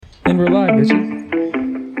And we're live, bitches.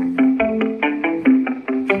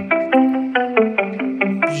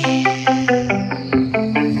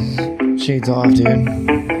 Shades off, dude.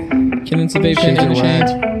 Kennen's the vape pen Shades and are the wet.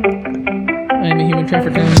 shades. I am a human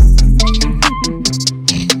trafficker.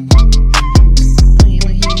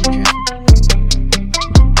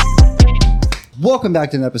 Welcome back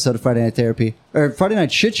to an episode of Friday Night Therapy, or Friday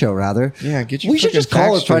Night Shit Show, rather. Yeah, get your We should fucking just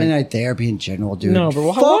call facts it Friday straight. Night Therapy in general, dude. No,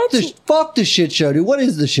 but fuck the shit show, dude. What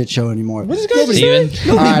is the shit show anymore? What is this guy saying?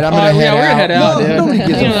 All right, I'm gonna head out. dude. Nobody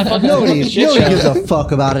gives Hang on, a fucking nobody shit show. gives a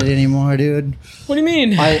fuck about it anymore, dude. What do you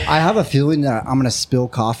mean? I have a feeling that I'm gonna spill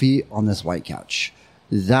coffee on this white couch.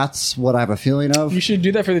 That's what I have a feeling of. You should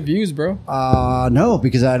do that for the views, bro. No,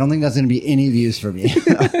 because I don't think that's going to be any views for me.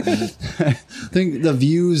 I think the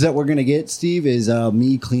views that we're going to get, Steve, is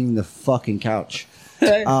me cleaning the fucking couch.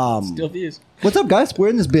 Still views. What's up, guys? We're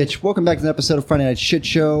in this bitch. Welcome back to an episode of Friday Night Shit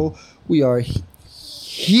Show. We are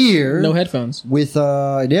here. No headphones. With, we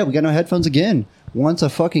got no headphones again. Once a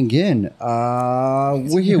fucking again.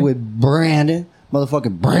 We're here with Brandon.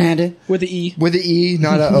 Motherfucking Brandon. With the E. With the E,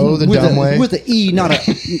 not a O, the dumb way. With the E, not a...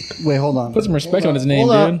 Wait, hold on. Put some respect on his name,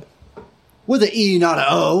 Hold up. dude. With the E, not a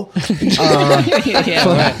O. Yeah,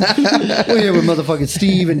 right. We're here with motherfucking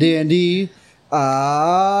Steve and Dan D.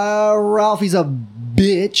 Ralphie's a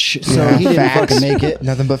bitch, so Yeah, he didn't facts. fucking make it.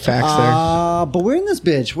 Nothing but facts But we're in this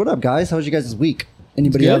bitch. What up, guys? How was you guys this week?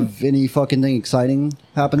 Anybody Good. have any fucking thing exciting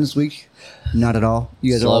happen this week? Not at all.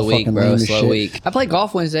 You guys are all Slow week, fucking bro. lame as Slow shit. week. I played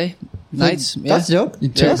golf Wednesday nights. Yeah. That's dope. there. You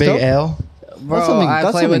took That's big dope. L. Bro, That's something- I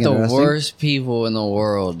that's play with something the interesting. worst people in the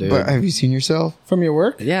world, dude. But have you seen yourself? From your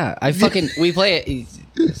work? Yeah, we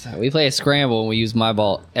play a scramble and we use my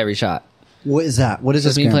ball every shot. What is that? What is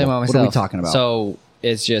this? Just me playing by scramble? myself. What are we talking about? So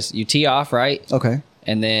it's just you tee off, right? Okay.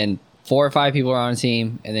 And then 4 or 5 people are on a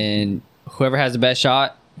team, and then whoever has the best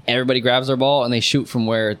shot, everybody grabs their ball and they shoot from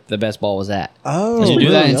where the best ball was at. Oh, You do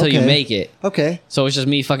that really? until you Okay. make it. Okay. So it's just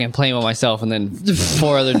me fucking playing with myself, and then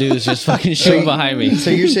 4 other dudes just fucking shooting behind me. So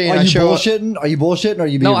you're saying Are I you show up? bullshitting? Are you bullshitting? Or are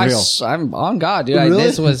you being No, real? I'm on God, dude. Really?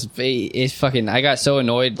 This was it's fucking. I got so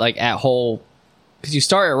annoyed like at hole because you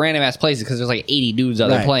start at random ass places because there's like 80 dudes out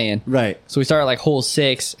there Right. playing. Right. So we start at like hole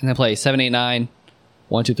 6 and then play 7, 8, 9,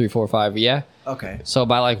 1, 2, 3, 4, 5. Yeah. Okay. So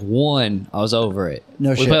by like 1, I was over it.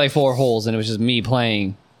 No we shit. played like 4 holes and it was just me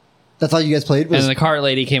playing. That's all you guys played? And Was then the cart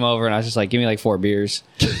lady came over and I was just like, "Give me like 4 beers."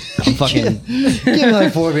 I'm fucking give me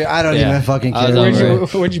like 4 beer. I don't Yeah. even fucking I was care. over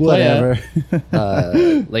it. Where'd you play at?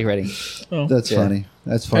 Whatever. Lake Reading. Oh. That's Yeah. funny.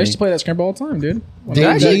 That's I funny. used to play that scramble all the time, dude. Dude,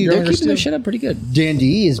 Actually, they're Girls keeping their too. shit up pretty good. Dan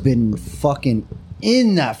D has been fucking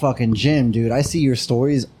in that fucking gym, dude. I see your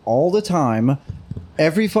stories all the time,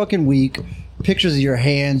 every fucking week. Pictures of your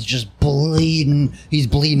hands just bleeding. He's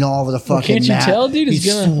bleeding all over the fucking can't you mat. tell, dude? He's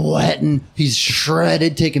He's gonna- sweating. He's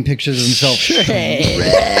shredded, taking pictures of himself.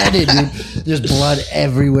 Shredded, dude. There's blood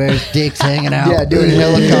everywhere. His dick's hanging out. Yeah, doing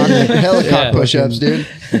helicopter Yeah. push-ups, dude.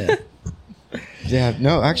 Yeah,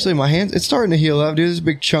 no, actually, my hands, it's starting to heal up, dude. There's a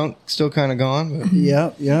big chunk still kind of gone, but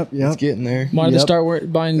Yep. it's getting there. Wanted to Yep.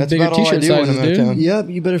 start buying That's bigger about all I t-shirt do when sizes, I'm out of dude. town. Yep.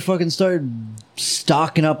 You better fucking start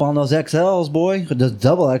stocking up on those XLs, boy. The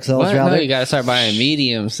double XLs, What? No, rather. you gotta start buying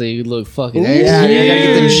mediums so you look fucking. Ooh. extra. Yeah, you gotta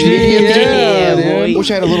get them mediums. Yeah, dude. boy.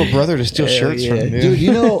 Wish I had a little brother to steal shirts from, dude. Dude,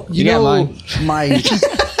 you know, You got mine. my.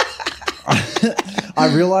 I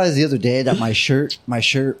realized the other day that my shirt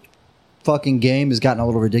fucking game has gotten a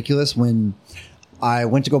little ridiculous when I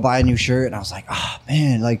went to go buy a new shirt and I was like, oh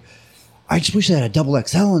man, like I just wish I had a double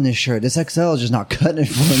XL in this shirt. This XL is just not cutting it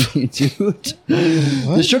for me, dude.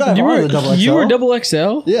 The shirt I have You on were, is a double XL. you were double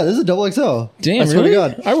XL? Yeah, this is a double XL. Damn, I swear really? to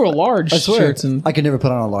God. I wore large I swear, shirts and I could never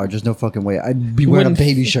put on a large. There's no fucking way. I'd be wearing a wouldn't-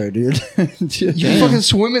 baby shirt, dude. You fucking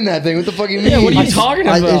swim in that thing. What the fuck you mean? yeah. What are you talking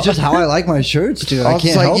about? It's just how I like my shirts, dude. I was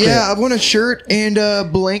can't like, help yeah, it. I want a shirt and a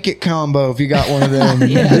blanket combo if you got one of them.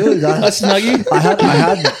 Dude, a snuggie.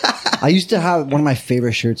 I used to have one of my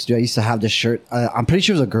favorite shirts, dude. I used to have this shirt. I'm pretty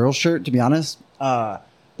sure it was a girl's shirt, to be honest. But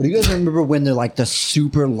do you guys remember when they're like the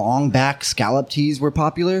super long back scallop tees were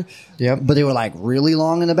popular? Yep. But they were like really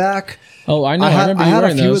long in the back. Oh, I know. I, I remember had you a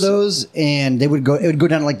wearing few those. of those, and it would go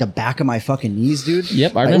down to like the back of my fucking knees, dude.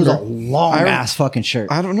 Yep, I Like, It was a remember. long ass fucking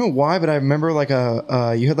shirt. I don't know why, but I remember like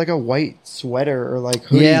you had like a white sweater or like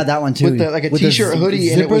hoodie. Yeah, that one too. With like a With the t-shirt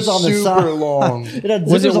hoodie and it was super long. It had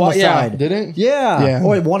Was it zippers on whi- the yeah. side. Did it? Yeah. Yeah.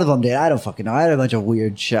 Or one of them did. I don't fucking know. I had a bunch of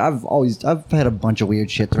weird shit. I've had a bunch of weird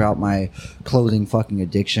shit throughout my clothing fucking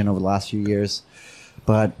addiction over the last few years.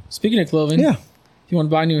 But Speaking of clothing, yeah. you want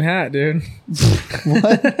to buy a new hat, dude?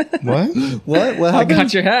 What? What? What I happened?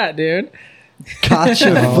 got your hat, dude.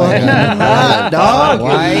 Gotcha, fucking God. dog.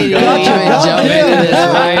 Why you Gotcha, even dog. jump into this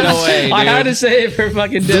right away, dude? I had to say it for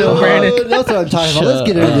fucking Diddle, Oh, Brandon. that's what I'm talking about. Let's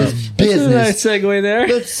get into this That's a nice business. segue there.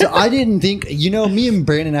 I didn't think, me and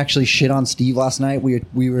Brandon actually shit on Steve last night. We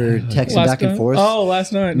were texting Last back and night? forth. Oh,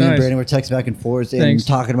 last night. Me and Nice. Brandon were texting back and forth and Thanks.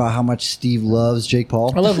 talking about how much Steve loves Jake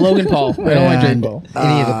Paul. I love Logan Paul. I don't like Jake And, Paul.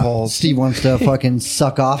 Any of the Pauls. Steve wants to fucking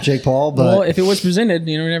suck off Jake Paul, but Well, if it was presented,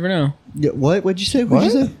 you never know. Yeah, what'd you say?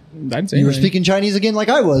 What'd you say? I'd say You were anything. speaking Chinese again, like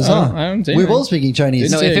I was, Oh, huh? I don't say We were anything. both speaking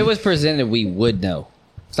Chinese. No, Say if it. it was presented, we would know.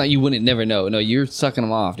 It's not you wouldn't never know. No, you're sucking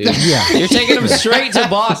them off, dude. Yeah. You're taking them straight to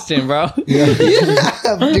Boston, bro. Dude,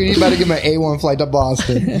 he's about to get my A1 flight to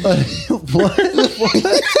Boston.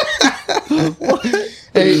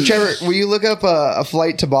 Hey, Trevor, will you look up a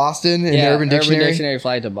flight to Boston in Urban Dictionary?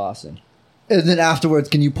 flight to Boston. And then afterwards,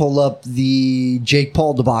 can you pull up the Jake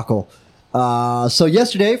Paul debacle? So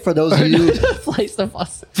yesterday, for those of you, Flights to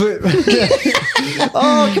Boston. can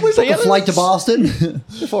we book a flight to Boston?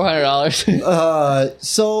 $400.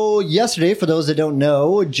 So yesterday, for those that don't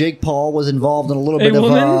know, Jake Paul was involved in a little bit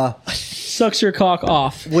woman of. sucks your cock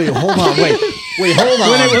off. Wait, hold on, wait, hold When a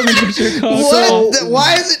on. woman sucks your cock What? off.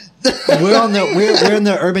 Why is it? We're in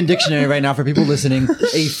the Urban Dictionary right now for people listening.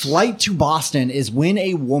 A flight to Boston is when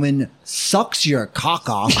a woman sucks your cock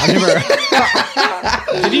off. I've never.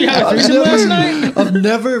 Did you have a threesome last night? I've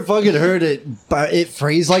never fucking heard it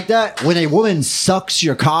phrased like that. When a woman sucks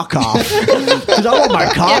your cock off. Dude, I want my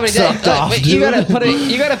cock sucked off, you dude. gotta put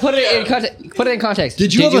it in context. Put it in context.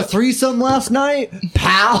 Did you have a threesome last night,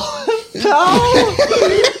 pal? Pal?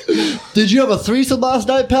 Did you have a threesome last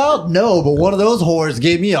night, pal? No, but one of those whores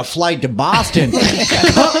gave me a flight to Boston.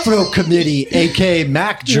 Cutthroat Committee, aka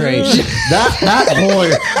Mac Dre. That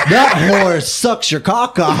whore sucks your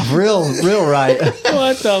cock off real right.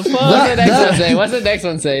 What the fuck? What's the next one say? What's the next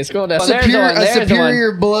one say? Scroll down. There's the one. A There's the one.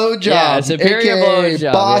 superior blowjob. Yeah, superior aka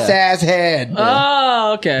blowjob, boss yeah. ass head.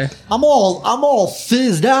 Oh, okay. I'm all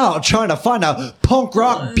fizzed out trying to find a punk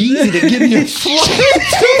rock beat to give me a flight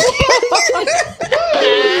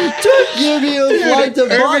to give me a flight to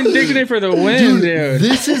Urban Boston. Dictionary for the win, dude.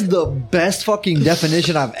 This is the best fucking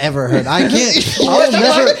definition I've ever heard. I can't. I'll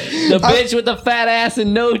never. The bitch with the fat ass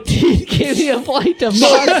and no teeth gave me a flight to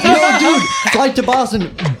Boston. No, dude. Flight to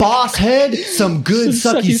Boston. Boss head. Some good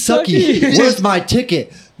Some sucky sucky. sucky. Where's my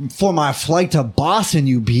ticket for my flight to Boston,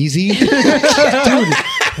 you beezy? Dude.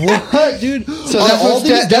 What, dude? So that's all what's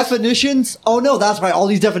these that- definitions. Oh no, that's right. All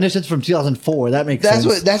these definitions from 2004. That makes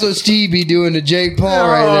sense. That's what Steve be doing to Jake Paul Oh,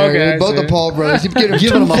 right there. okay, I Both see. the Paul brothers. He's giving Giving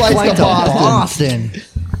two him a flights flight to Boston. Boston.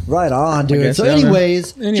 Right on, dude. guess So, so, man.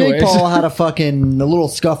 anyways, Jake Anyways. Paul had a little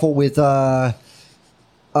scuffle with the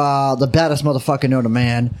baddest motherfucker known to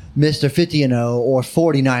man, Mr. 50-0 or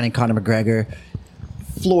 49 in Conor McGregor.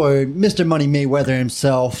 Floyd, Mr. Money Mayweather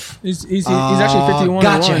himself. He's actually 51.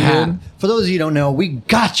 Got your dude. hat. For those of you who don't know, we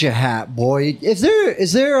got your hat, boy. Is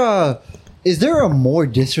there a more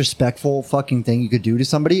disrespectful fucking thing you could do to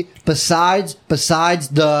somebody besides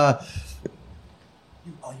the?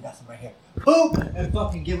 Oh, you got some right here. Boom, and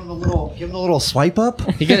fucking give him a little swipe up.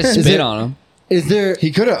 He could have Is spit it- on him. Is there?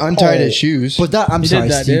 He could have untied Oh, his shoes. But I'm He sorry,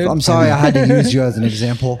 did that, Steve. dude. I'm sorry I had to use you as an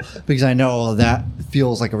example because I know that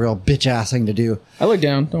feels like a real bitch ass thing to do. I look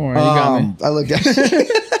down. Don't worry. You got me. I looked at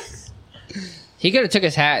He could have took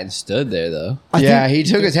his hat and stood there though. Yeah, he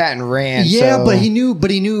took his hat and ran. Yeah, so but he knew.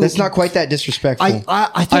 That's not quite that disrespectful. I think I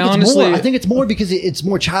it's honestly- more. I think it's more because it's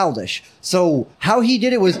more childish. So how he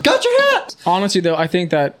did it was got your hat. Honestly, though, I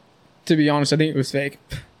think that, to be honest, I think it was fake.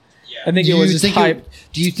 I think Do it was you just think hype.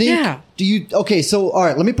 do you think? Yeah. Do you? Okay, so all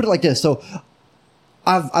right. Let me put it like this. So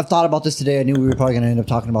I've thought about this today. I knew we were probably going to end up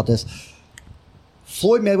talking about this.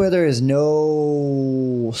 Floyd Mayweather is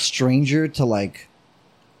no stranger to like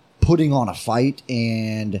putting on a fight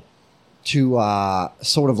and to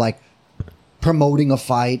sort of like promoting a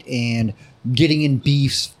fight and getting in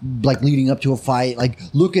beefs like leading up to a fight. Like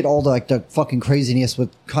look at all the fucking craziness with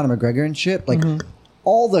Conor McGregor and shit. Like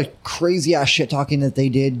all the crazy ass shit talking that they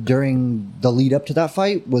did during the lead up to that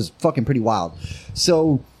fight was fucking pretty wild.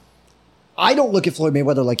 So I don't look at Floyd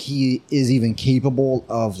Mayweather like he is even capable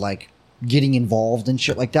of like getting involved in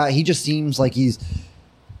shit like that. He just seems like he's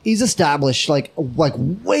established, like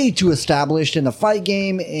way too established in the fight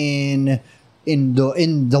game in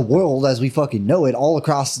the world as we fucking know it, all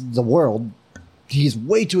across the world. He's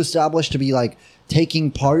way too established to be like taking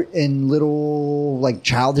part in little like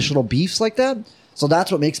childish little beefs like that. So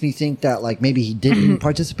that's what makes me think that like maybe he didn't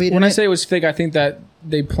participate When in I it. say it was fake, I think that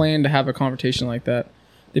they planned to have a confrontation like that.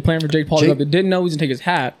 They planned for Jake Paul to go up. They didn't know he was going to take his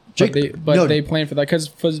hat, but they planned for that because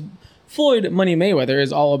Floyd Money Mayweather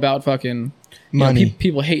is all about fucking Money.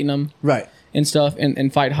 People hating him. Right. and stuff,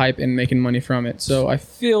 and fight hype and making money from it. So I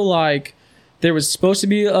feel like there was supposed to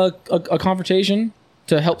be a confrontation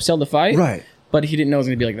to help sell the fight. Right. But he didn't know it was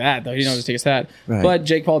going to be like that, though. He didn't know it was going to take that. Right. But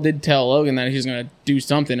Jake Paul did tell Logan that he was going to do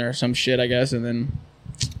something or some shit, I guess, and then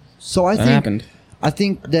So I that think happened. I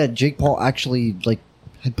think that Jake Paul actually like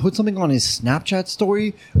had put something on his Snapchat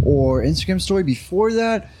story or Instagram story before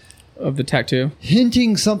that, Of the tattoo.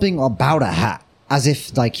 hinting something about a hat, as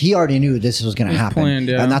if like he already knew this was going to It was happen, planned,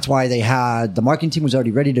 yeah. and that's why they had the marketing team was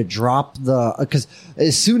already ready to drop the because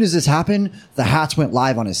as soon as this happened, the hats went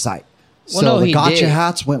live on his site. Well, So no, the he gotcha did.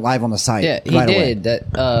 hats went live on the site. Yeah, he right did away.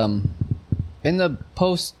 that. In the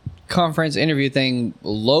post conference interview thing,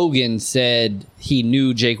 Logan said he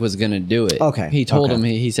knew Jake was gonna do it. Okay, he told okay. him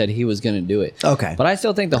he said he was gonna do it. Okay. but I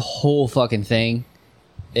still think the whole fucking thing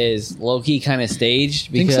is low key kind of staged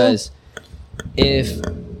Think so? because if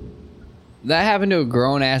that happened to a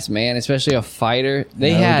grown ass man, especially a fighter,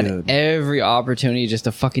 they No, had dude. every opportunity just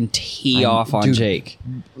to fucking tee off on dude, Jake.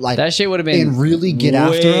 Like That shit would have been and really get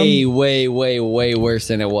after way, him. way worse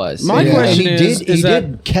than it was. My Yeah. question And he is, did- is he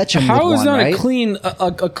that did catch him how with is one, not right?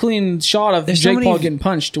 a clean shot of There's so Jake many- Paul getting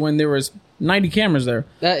punched when there was 90 cameras there?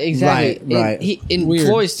 That, exactly. Right. And Weird.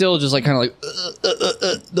 Floyd's still just like kind of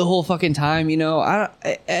like the whole fucking time, you know.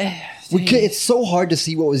 It's so hard to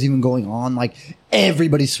see what was even going on. Like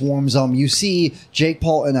everybody swarms him. You see Jake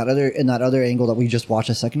Paul in that other angle that we just watched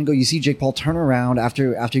a second ago. You see Jake Paul turn around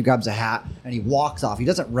after he grabs a hat and he walks off. He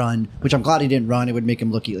doesn't run, which I'm glad he didn't run. It would make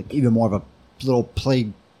him look like even more of a little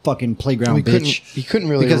playground bitch. He couldn't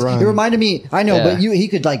really Because run. it reminded me, I know, Yeah. but he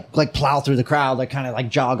could like plow through the crowd, like kind of like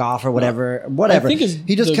jog off or whatever. I think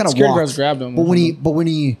he just the kind of security walks. guards grabbed him. But when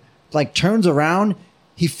he like turns around,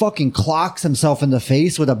 he fucking clocks himself in the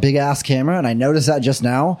face with a big ass camera, and I noticed that just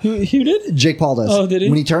now. Who did? Jake Paul does. Oh, did he?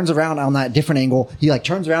 When he turns around on that different angle, he like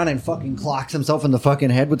turns around and fucking clocks himself in the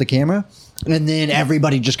fucking head with the camera, and then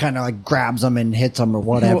everybody just kind of like grabs him and hits him or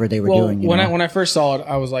whatever they were Well, doing. When I first saw it,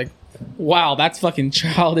 I was like, wow, that's fucking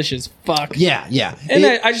childish as fuck. yeah, And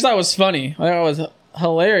I just thought it was funny. I thought it was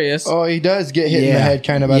hilarious. Oh, he does get hit in the head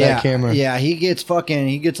kind of by that camera. Yeah, he gets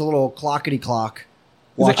a little clockety clock.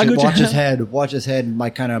 He's like, Watch his head,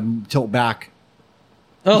 like kind of tilt back.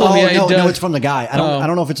 Oh, yeah, no, it does. it's from the guy. I Oh.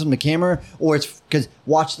 don't know if it's from the camera or it's because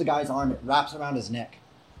watch the guy's arm. It wraps around his neck.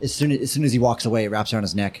 As soon as he walks away, it wraps around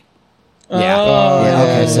his neck. Oh, Yeah.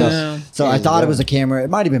 Okay. yeah. So I thought it was a camera. It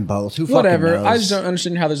might have been both. Who Whatever. fucking knows? I just don't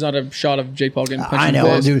understand how there's not a shot of Jake Paul getting punched I in the know,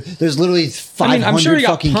 face. dude. There's literally 500 I mean, I'm sure he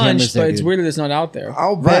got fucking cameras punched, there, but it's dude. weird that it's not out there.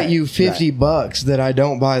 I'll bet Right, you $50 that I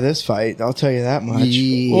don't buy this fight. I'll tell you that much.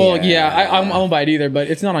 Well, yeah, I won't buy it either, but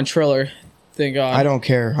it's not on Triller. Thank God. I don't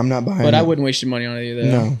care. I'm not buying it. But I wouldn't waste your money on it either.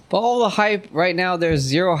 No. But all the hype right now, there's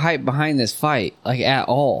zero hype behind this fight, like at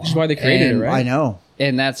all. That's why they created And- it, right? I know.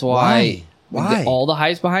 And that's why Why? all the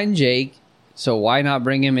hype's behind Jake. So why not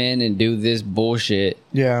bring him in and do this bullshit?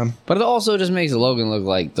 Yeah. But it also just makes Logan look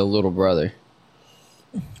like the little brother.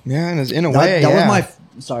 Yeah, and in a That, way, that yeah. was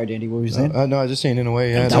my. Sorry, Dandy. What were you saying? No, I was just saying in a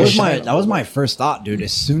way, yeah. That was my first thought, dude.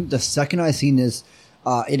 The second I seen this,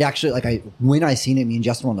 it actually when I seen it, me and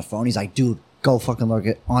Justin were on the phone. He's like, dude, go fucking look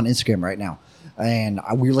it on Instagram right now. And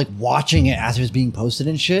we were like watching it as it was being posted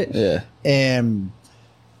and shit. Yeah. And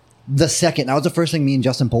the second, that was the first thing me and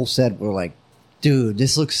Justin both said. We were like, dude,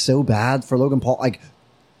 this looks so bad for Logan Paul. Like,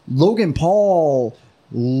 Logan Paul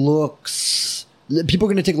looks. People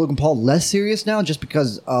are going to take Logan Paul less serious now just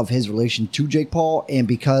because of his relation to Jake Paul and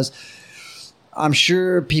because I'm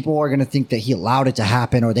sure people are going to think that he allowed it to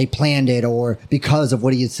happen or they planned it or because of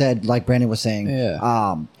what he had said, like Brandon was saying.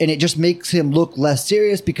 Yeah. And it just makes him look less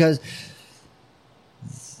serious because,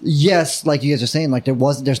 yes, like you guys are saying, like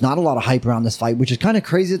there's not a lot of hype around this fight, which is kind of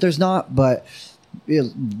crazy that there's not, but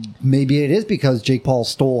maybe it is because Jake Paul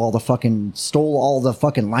stole all the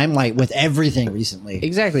fucking limelight with everything recently.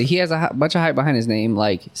 Exactly. He has a bunch of hype behind his name.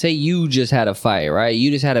 Like, say you just had a fight, right?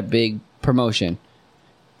 You just had a big promotion.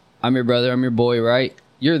 I'm your brother. I'm your boy, right?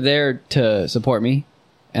 You're there to support me,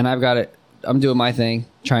 and I've got it. I'm doing my thing,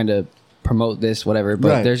 trying to promote this, whatever. But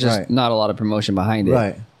Right, there's just right. not a lot of promotion behind it.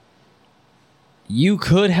 Right. You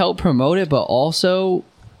could help promote it, but also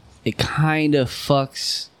it kind of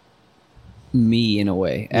fucks me in a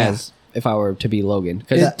way, as if I were to be Logan.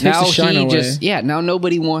 Because It takes now the shine he away. just now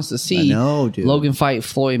nobody wants to see I know, dude. Logan fight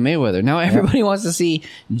Floyd Mayweather. Now everybody wants to see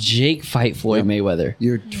Jake fight Floyd Mayweather.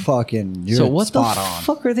 You're So what the spot on.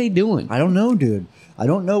 fuck are they doing? I don't know, dude. I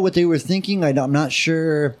don't know what they were thinking. I'm not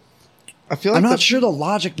sure. I feel like I'm not sure the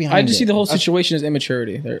logic behind I just see it. the whole situation as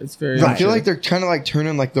immaturity. It's very. I feel immature. like they're kind of like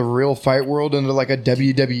turning like the real fight world into like a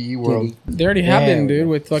WWE world. They already have Yeah. been, dude,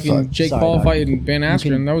 with fucking Fuck. Jake Sorry, Paul dog. fighting Van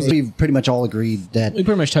Askren. That was We've pretty much all agreed that we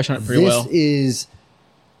pretty much touched on it pretty this well. is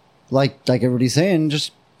like everybody's saying,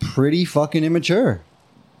 just pretty fucking immature.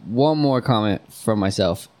 One more comment from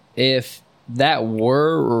myself. If that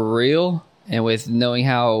were real, and with knowing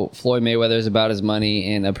how Floyd Mayweather is about his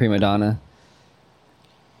money and a prima donna,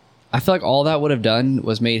 I feel like all that would have done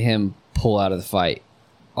was made him pull out of the fight.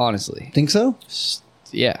 Honestly. Think so?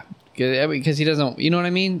 Yeah. Because he doesn't, you know what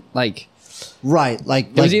I mean? Like, right.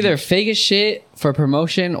 Like, it was either fake as shit for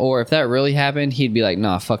promotion, or if that really happened, he'd be like,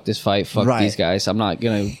 nah, fuck this fight. Fuck these guys. I'm not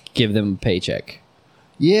going to give them a paycheck.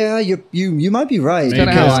 Yeah, you might be right. That's kind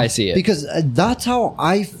of how I see it. Because that's how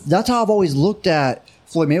I've always looked at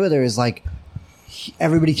Floyd Mayweather, is like,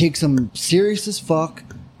 everybody takes him serious as fuck.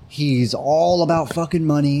 He's all about fucking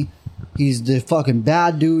money. He's the fucking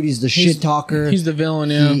bad dude. He's the shit talker. He's the villain,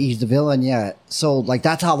 yeah. He's the villain, yeah. So, like,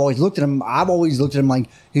 that's how I've always looked at him. I've always looked at him like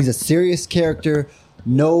he's a serious character.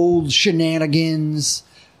 No shenanigans.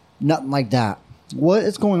 Nothing like that. What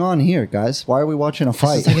is going on here, guys? Why are we watching a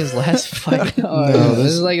fight? This is like his last fight.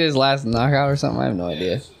 This is like his last knockout or something. I have no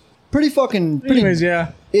idea. Anyways,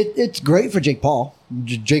 yeah. It's great for Jake Paul.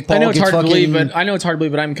 Jake Paul. I know it's hard to believe,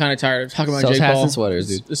 but I'm kind of tired of talking about Jake Paul. And sweaters,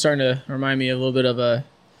 dude. It's starting to remind me a little bit of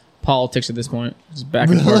politics at this point. Just back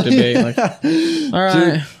and forth debate. Like, all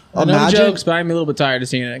right, dude, I know the jokes, but I'm a little bit tired of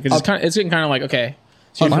seeing it because it's getting kind of like, okay,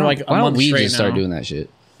 so for like a month straight now. Start doing that shit?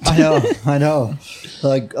 I know.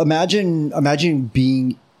 Like, imagine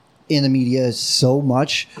being in the media so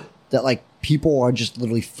much that like people are just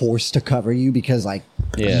literally forced to cover you because like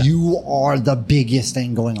you are the biggest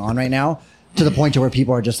thing going on right now, to the point to where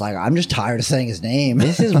people are just like, I'm just tired of saying his name.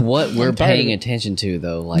 This is what we're paying attention to,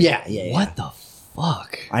 though. Like, yeah. What the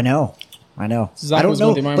fuck? I know. I don't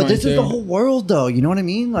know, but this is the whole world, though. You know what I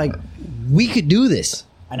mean? Like, we could do this.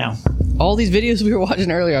 I know. All these videos we were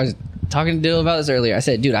watching earlier, I was talking to Dylan about this earlier. I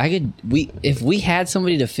said, dude, if we had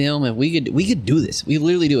somebody to film, if we could do this. We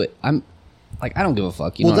literally do it. I'm like, I don't give a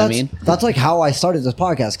fuck. You know what I mean? That's like how I started this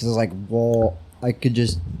podcast, because I was like, well, I could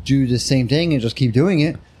just do the same thing and just keep doing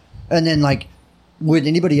it. And then like, when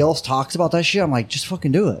anybody else talks about that shit, I'm like, just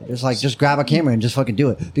fucking do it. Just grab a camera and just fucking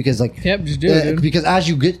do it. Because like, just do it. Dude. Because as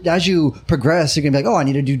you progress, you're gonna be like, oh, I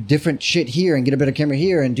need to do different shit here and get a better camera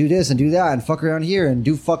here and do this and do that and fuck around here and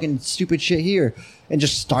do fucking stupid shit here and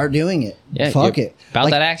just start doing it. Yeah, fuck it. About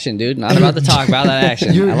like, that action, dude. Not about the talk. About that action.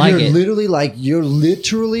 I like it. You're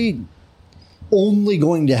literally only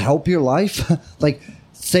going to help your life. Like,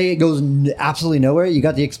 say it goes absolutely nowhere. You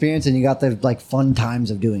got the experience and you got the like fun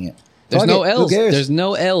times of doing it. There's no L's. There's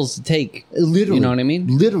no L's to take. Literally. You know what I mean?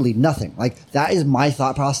 Literally nothing. Like, that is my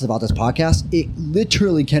thought process about this podcast. It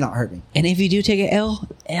literally cannot hurt me. And if you do take an L,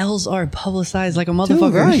 L's are publicized like a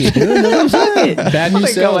motherfucker. Right, dude. Bad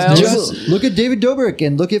news sales. Look at David Dobrik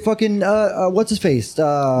and look at fucking, what's his face?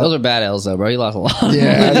 Those are bad L's, though, bro. He lost a lot.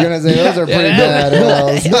 Yeah, I was going to say, those are pretty bad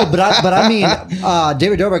L's. No, but I mean,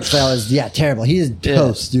 David Dobrik's L is, toterrible. He is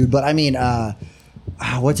toast, dude. But I mean,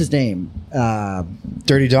 what's his name?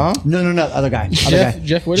 Dirty Dom? No, other guy.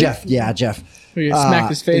 Jeff Witter? Jeff. Smacked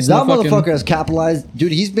his face. That motherfucker has capitalized.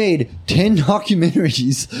 Dude, he's made 10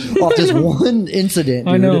 documentaries off this one incident,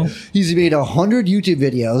 dude. I know. He's made 100 YouTube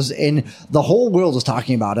videos, and the whole world is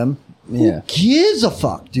talking about him. Who gives a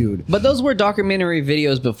fuck, dude? But those were documentary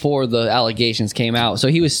videos before the allegations came out, so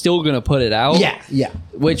he was still going to put it out. Yeah.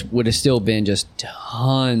 Which would have still been just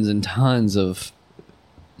tons and tons of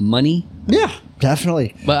money. Yeah,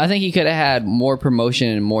 definitely. But I think he could have had more promotion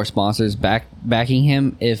and more sponsors backing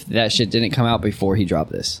him if that shit didn't come out before he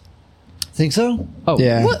dropped this. Think so? Oh,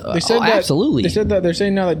 yeah. What? They said that, absolutely. They said that they're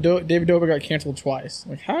saying now that David Dobrik got canceled twice.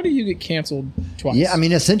 Like, how do you get canceled twice? Yeah, I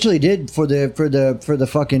mean, essentially did for the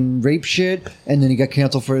fucking rape shit, and then he got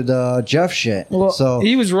canceled for the Jeff shit. Well, so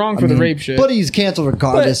he was wrong for the rape shit, but he's canceled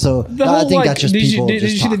regardless. So I think that's just people. Did you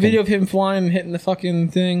see talking. the video of him flying and hitting the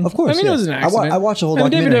fucking thing? Of course, I mean, it was an accident. I watched the whole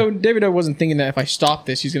documentary. David Dobrik wasn't thinking that if I stop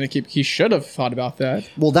this, he's going to keep. He should have thought about that.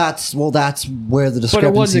 Well, that's where the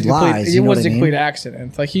discrepancy lies. It was a complete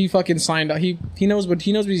accident. Like, he fucking signed up. He knows what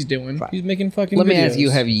he's doing. Right. He's making fucking. Let me videos. ask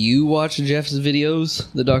you: have you watched Jeff's videos,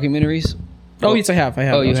 the documentaries? Oh, yes, I have.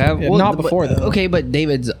 Oh, you have? Yeah, well, not before though. Okay, but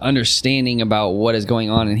David's understanding about what is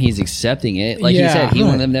going on and he's accepting it. Like he said, he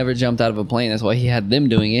would have never jumped out of a plane. That's why he had them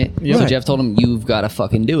doing it. Yeah. So Jeff told him, "You've got to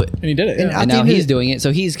fucking do it," and he did it. And now he's doing it.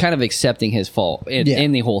 So he's kind of accepting his fault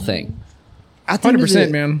in the whole thing.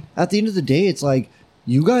 100%, man. At the end of the day, it's like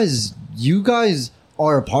you guys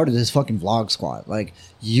are a part of this fucking vlog squad. Like,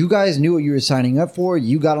 you guys knew what you were signing up for.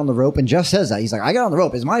 You got on the rope, and Jeff says that. He's like, I got on the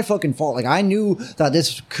rope. It's my fucking fault. Like, I knew that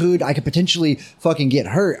I could potentially fucking get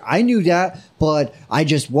hurt. I knew that, but I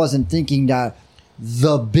just wasn't thinking that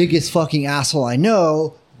the biggest fucking asshole I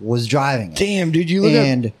know was driving it. Damn, dude, you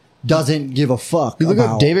look doesn't give a fuck. You look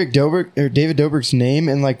about up David Dobrik's name,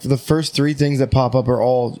 and like the first 3 things that pop up are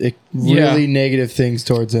all really negative things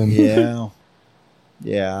towards him. Yeah,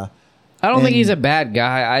 yeah. I don't think he's a bad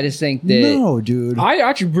guy. I just think that No, dude. I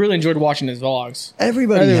actually really enjoyed watching his vlogs.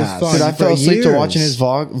 Everybody That was has. fun. Dude, I For fell asleep to years. watching his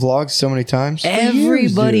vlogs so many times.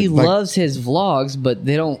 everybody dude. loves his vlogs, but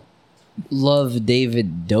they don't love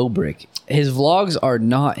David Dobrik. His vlogs are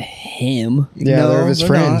not him. Yeah, they're of his they're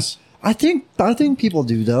friends. not. I think people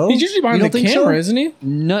do though. He's usually behind You the don't think camera, so? isn't he?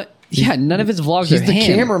 None of his vlogs He's are the him.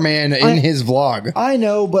 cameraman in his vlog. I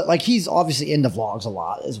know, but like he's obviously into vlogs a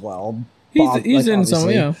lot as well. He's Bob, in like, some,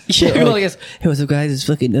 obviously. yeah. Yeah, people like, hey, what's up, guys? It's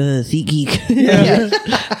fucking Seat Geek.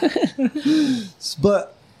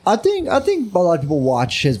 But I think a lot of people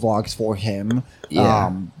watch his vlogs for him.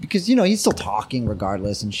 Yeah. Because he's still talking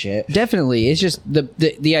regardless and shit. Definitely, it's just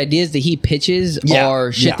the ideas that he pitches Yeah,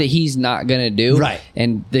 are shit yeah. that he's not gonna do. Right.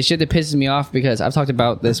 And the shit that pisses me off, because I've talked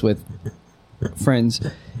about this with friends,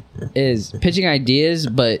 is pitching ideas,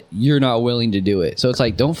 but you're not willing to do it. So it's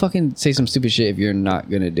like, don't fucking say some stupid shit if you're not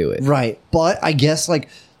gonna do it. Right. But I guess like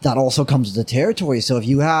that also comes with the territory. So if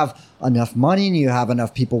you have enough money and you have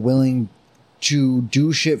enough people willing to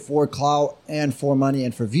do shit for clout and for money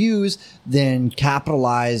and for views, then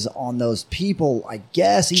capitalize on those people, I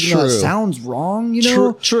guess, even though it True. sounds wrong, you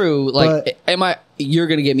know? True. Like, you're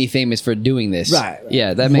gonna get me famous for doing this. Right.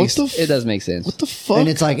 Yeah, that What makes the f- it does make sense. What the fuck? And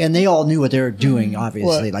it's like, and they all knew what they were doing,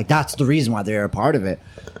 obviously. Like, that's the reason why they're a part of it.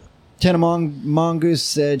 Tana Mongoose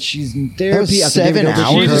said she's in therapy. was after David 7 Dobrik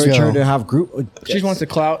hours encouraged her ago. to have group. She just wants to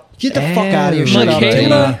clout. Get the fuck out of here. Shut Shut up, up,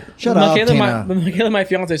 Tana. Shut up, Tana. Michaela, my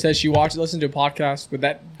fiance, says she listened to a podcast with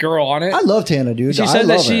that girl on it. I love Tana, dude. She I said that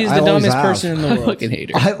love her. she's I the always dumbest have. person in the I world. fucking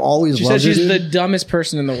hate her. I've always She loved said her. she's the dude. dumbest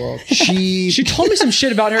person in the world. She She told me some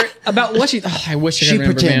shit about her, about what she. Oh, I wish I she could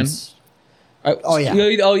remember, pretends. man. Oh, yeah.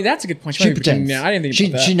 Oh, that's a good point. She might be pretends. Yeah, I didn't think she,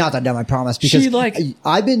 about that. She's not that dumb, I promise. Because She, like-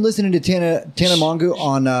 I've been listening to Tana Mongo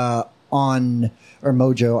on or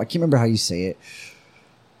Mojo. I can't remember how you say it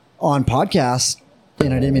on podcasts.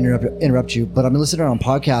 And I didn't mean to interrupt you, but I've been listening to her on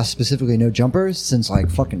podcasts, specifically No Jumpers, since like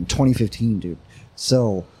fucking 2015, dude.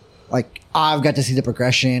 So, like, I've got to see the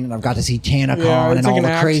progression, and I've got to see TanaCon Yeah, it's and like all an the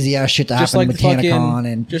act. crazy ass shit that just happened like the with fucking, TanaCon,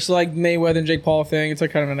 and just like Mayweather and Jake Paul thing. It's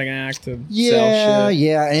like kind of like an act to yeah, sell shit.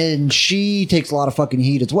 yeah, and she takes a lot of fucking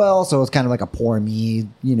heat as well, so it's kind of like a poor me,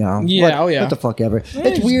 you know. Yeah, what, oh yeah. What the fuck ever. Yeah,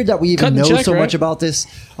 It's weird that we cut even the know check, so right? much about this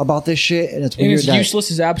shit, and it's And weird it's that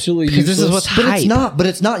useless is absolutely Because useless. this is what's But hype. it's not. But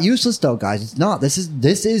it's not useless though, guys. It's not. This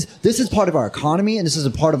is part of our economy, and this is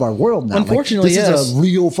a part of our world now. Unfortunately, this yes. is a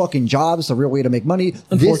real fucking job. It's a real way to make money. This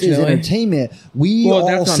is Unfortunately. entertainment. We Well, all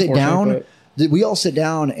that's not sit down. unfortunate, We all sit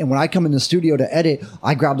down, and when I come in the studio to edit,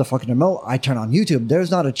 I grab the fucking remote. I turn on YouTube.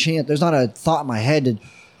 There's not a chance. There's not a thought in my head to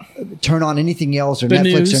turn on anything else or The Netflix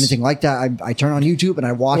news. or anything like that. I turn on YouTube and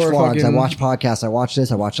I watch Or vlogs. I fucking- watch podcasts. I watch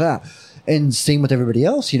this. I watch that. And same with everybody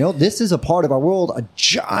else. You know, this is a part of our world, a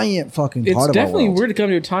giant fucking It's part of our definitely world. weird to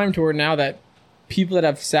come to a time to where now that people that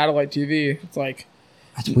have satellite TV, it's like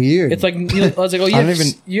That's weird. it's like I was like, oh, I don't even-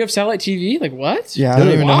 you have satellite TV? Like what? Yeah, I don't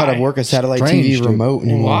Dude, even know how why? to work a satellite Strange, TV dude. remote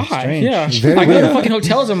anymore. Why? Strange. Yeah, It's very I go to weird. fucking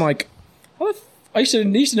hotels. I'm like, how the I used to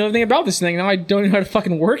know everything about this thing. Now I don't know how to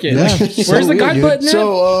fucking work it. Yeah, Like, it's where's so the weird, guide dude. button? at?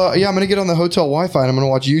 So, I'm going to get on the hotel Wi-Fi and I'm going to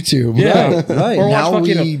watch YouTube. Yeah, Right. Or Now watch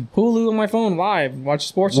fucking we- Hulu on my phone live. Watch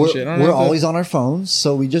sports and shit. I don't we're have to- always on our phones,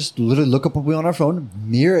 so we just literally look up what we on our phone,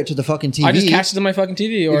 mirror it to the fucking TV. I just cast it to my fucking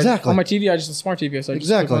TV, or Exactly. on my TV. I just a smart TV, so I just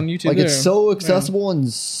exactly click on YouTube. like it's there. so accessible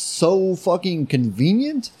and so fucking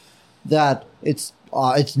convenient that it's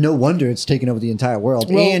no wonder it's taken over the entire world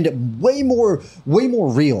Well- and way more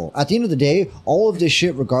real. At the end of the day, all of this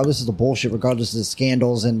shit, regardless of the bullshit, regardless of the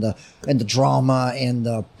scandals and the drama and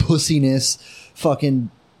the pussiness, fucking,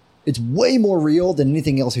 it's way more real than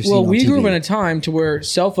anything else you've seen Well, on we TV. grew up in a time to where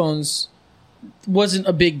cell phones wasn't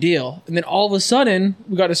a big deal, and then all of a sudden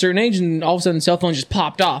we got to a certain age, and all of a sudden cell phones just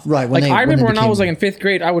popped off. Right, when Like they- I when they remember when I was like became- in 5th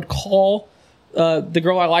grade, I would call the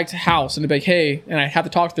girl I liked house and be like, "Hey," and I have to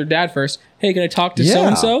talk to their dad first. Hey, can I talk to Yeah. so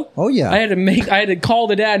and so? Oh, yeah. I had to call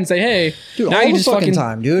the dad and say, "Hey, Dude, now all you the just fucking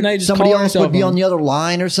time, dude. Now you just Somebody call her else cell would be phone. on the other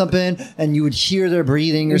line or something, and you would hear their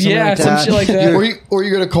breathing or something Yeah, like some that. shit like that. Or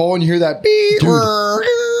you go to call and you hear that beep,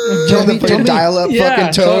 Tell me- tell me- dial up Yeah,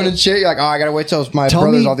 fucking tone totally. and shit. You're like, oh, I gotta wait till my Tell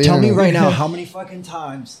brother's me, on the tell me internet. right now, how many fucking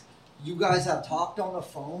times you guys have talked on the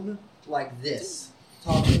phone like this?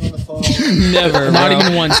 Talking on the phone. Never, not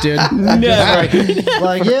even once, dude. Never.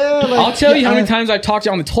 Like, yeah. Like, I'll tell you how I- many times I've talked to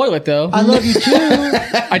you on the toilet, though. I love you too.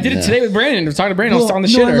 I did it today with Brandon. I was talking to Brandon. I was on the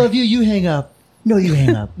no, I shitter. love you. You hang up. No, you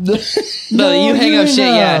hang up. No, you hang up shit.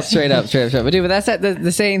 Yeah, straight up. But dude, but that's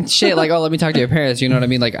the same shit. Like, oh, let me talk to your parents. You know what I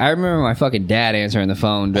mean? Like, I remember my fucking dad answering the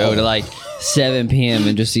phone, bro, to like 7 p.m.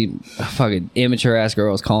 and just see fucking immature ass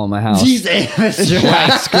girls calling my house. These amateur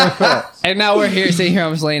ass girls. And now we're here, sitting here.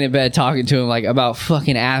 I'm just laying in bed talking to him like about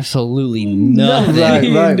fucking absolutely nothing. Right,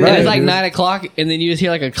 And it's like dude. 9 o'clock, and then you just hear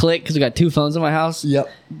like a click because we got 2 phones in my house. Yep.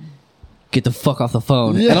 Get the fuck off the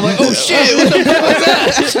phone. Yeah. And I'm like, oh shit, what the fuck was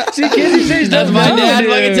that? See, kids these days That's don't my know, dad dude.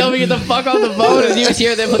 fucking tell me get the fuck off the phone, and you just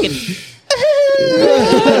hear them fucking. Dude,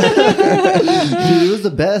 it was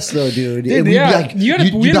the best though, dude. Dude, We'd be yeah, like- we had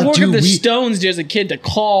you'd to be like, work dude, up the we- stones dude, as a kid to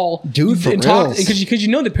call, Dude, for and talk reals. because you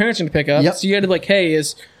know the parents are gonna pick up. Yep. So you had to like, hey,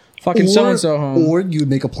 is fucking so and so home? Or you would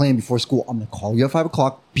make a plan before school. I'm gonna call you at 5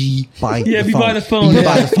 o'clock. Be by Yeah, the be phone. by the phone. Be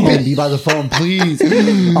by the phone. Be by the phone, please.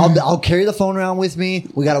 I'll carry the phone around with me.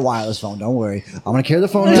 We got a wireless phone. Don't worry. I'm gonna carry the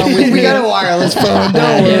phone around with me. We got a wireless phone.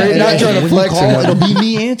 Don't worry. And Not trying to when flex you or call, nothing. it'll be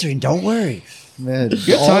me answering. Don't worry. Man,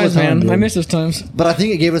 Good all times, the time, man. dude. I miss those times. But I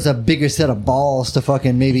think it gave us a bigger set of balls to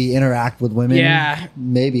fucking maybe interact with women. Yeah.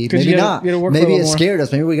 Maybe. 'Cause Maybe you gotta- not. you gotta work for a Maybe little it more. scared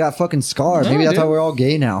us. Maybe we got fucking scarred. No, Maybe that's dude. why we're all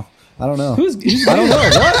gay now. I don't know. Who's I don't know.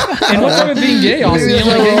 What? and what's up with being gay? Austin? Maybe You that's don't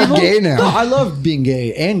why like we're gay all people? gay No, now. I love being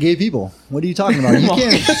gay and gay people. What are you talking about? You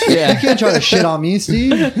can't. Yeah. You can't try to shit on me,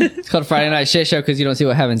 Steve. It's called Friday Night Shit Show because you don't see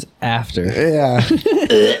what happens after. Yeah.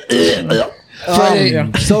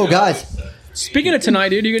 So, guys, Speaking of tonight,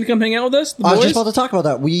 dude, you gonna come hang out with us? The I was boys? just about to talk about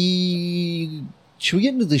that. Should we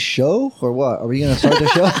get into the show or what? Are we going to start the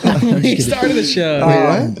show? I'm just we kidding. started the show.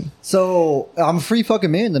 Wait, what? So I'm a free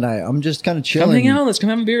fucking man tonight. I'm just kind of chilling. Come hang out with us. Come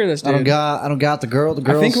have a beer with us, dude. I don't got the girl. The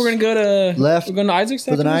girls. I think we're gonna go to left We're going to Isaac's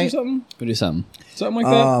for the after this night. or something. We'll do something. Something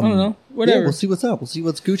like that. I don't know. Whatever. Yeah, we'll see what's up. We'll see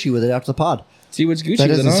what's Gucci with it after the pod. See what's Gucci. That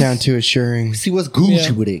with it, doesn't huh? sound too assuring. See what's Gucci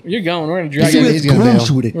Yeah. with it. You're going. We're gonna See drag Yeah, what's he's you. gonna bail.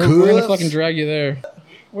 Gucci with it. We're gonna cuz. fucking drag you there.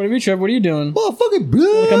 What are you, Trev? What are you doing? Oh, fucking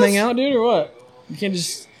bro. Come hang out, dude, or what? You can't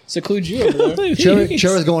just seclude you over there.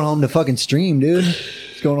 Trevor's going home to fucking stream, dude.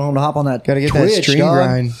 He's going home to hop on that. Gotta get Twitch, that stream dog.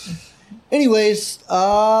 grind. Anyways,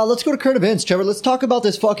 let's go to current events, Trevor. Let's talk about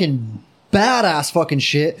this fucking badass fucking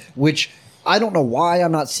shit, which I don't know why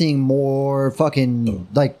I'm not seeing more fucking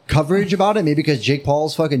like coverage about it. Maybe because Jake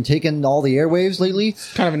Paul's fucking taken all the airwaves lately.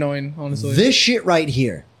 Kind of annoying, honestly. This shit right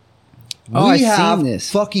here. Oh, we I've have seen this.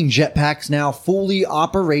 fucking jetpacks now, fully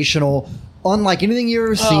operational. Unlike anything you've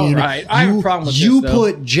ever seen. right. I have a problem with you this, though.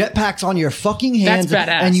 put jetpacks on your fucking hands That's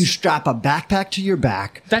badass. and you strap a backpack to your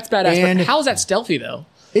back. That's badass. And But how is that stealthy though?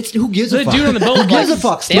 it's who gives a The fuck? dude on the boat, Who gives like, a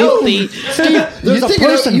fuck? stealthy. Steve, there's You a think it-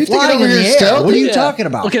 person you think it flying over in the here air. stealthy? What are you Yeah. talking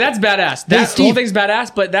about? Okay, that's badass. Hey, That Steve. whole thing's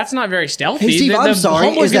badass, but that's not very stealthy. Hey, Steve, the I'm sorry,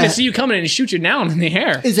 homeboy's is gonna that- see you coming in and shoot you down in the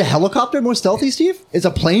air. Is a helicopter more stealthy, Steve? Is a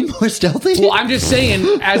plane more stealthy? Well, I'm just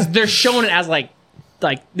saying, as they're showing it as like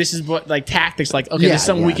this is what like tactics. Like, okay, Yeah, this is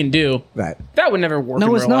something we yeah. can do. right. That would never work. No,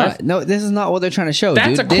 in it's real not. life. No, this is not what they're trying to show.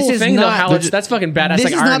 That's dude. a cool This is thing, though. not- How it's that's fucking badass. This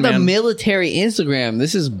like is Iron not the Man. military Instagram.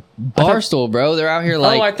 This is Barstool, bro. They're out here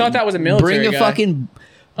like. I thought that was a military Bring a guy. fucking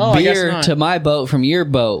Oh, I guess beer not. to my boat from your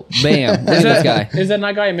boat. Bam. Look Is at that, this guy. is that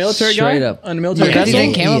not guy a military guy? Straight up. On a military Yeah, vessel? he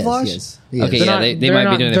did camouflage? Yes, yes. Okay, They're yeah, not- they they're might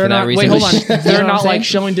not- be doing it they're for that not- reason. Wait, hold on. You know They're what I'm not like saying?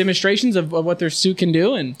 showing demonstrations of what their suit can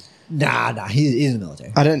do, and Nah, he's in the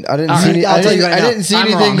military. I didn't All see. right. Any, I'll I tell you didn't, right I now. didn't see I'm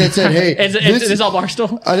anything wrong. that said, "Hey, is this all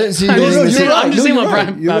Barstool? I didn't see I'm anything just that seeing, said, I'm just seeing what You're right.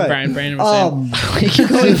 Brian, You're right. Brandon was saying. You keep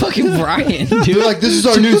calling fucking Brian, dude. They're like, this is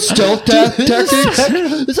our new stealth tactics.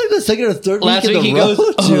 It's like the second or third Last week week in he the row.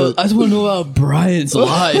 goes, dude. I just want to know about Brian's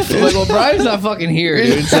life. I'm like, well, Brian's not fucking here,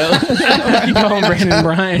 dude. So Keep calling Brandon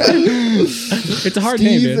Brian. It's a hard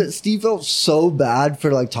name, dude. Steve felt so bad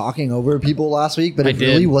for like talking over people last week, but I it did.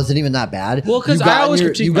 really wasn't even that bad. Well, 'cause You I got in always your-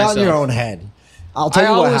 critique you got in your myself. own head. I'll tell I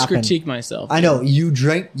you what always happened. critique myself. I know you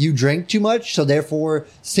drank too much, so therefore,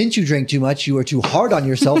 since you drank too much, you were too hard on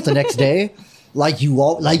yourself the next day, like you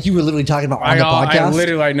were literally talking about on the podcast. I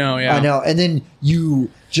literally know, yeah. I know, and then you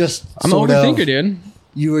just I'm an sort of- overthinker, dude.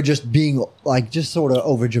 You were just being like just sort of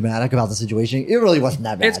over dramatic about the situation. It really wasn't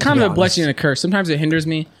that bad. It's to kind be of a honest. blessing and a curse. Sometimes it hinders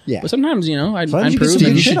me. Yeah. But sometimes, I Sometimes you improve. get some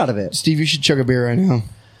and good shit out of it. Steve, you should chug a beer right now.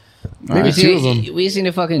 Maybe right. two of them. we seen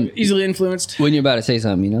to fucking Easily influenced. when you're about to say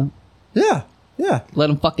something, you know, Yeah. let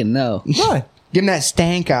them fucking know. Why? Give him that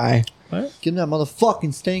stank eye. Give him that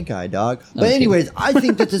motherfucking stink eye, dog. But Okay. anyways, I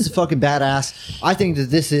think that this is fucking badass. I think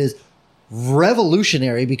that this is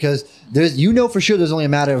revolutionary because there's for sure there's only a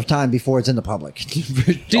matter of time before it's in the public.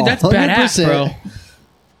 Dude, that's badass, bro.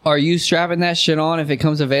 Are you strapping that shit on if it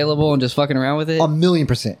comes available and just fucking around with it?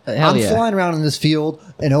 1,000,000%. Hell I'm yeah. flying around in this field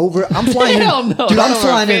and over. I'm flying in, Hell no, dude. not I'm over a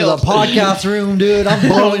flying into the field. podcast room, dude. I'm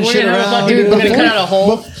blowing We're shit gonna have a around. fucking- dude. we're gonna cut out a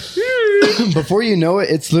hole. before you know it,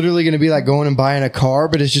 it's literally going to be like going and buying a car,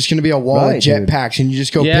 but it's just going to be a wall of jetpacks, and you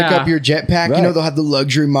just go pick up your jetpack. Right. You know, they'll have the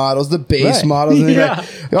luxury models, the base models, and they're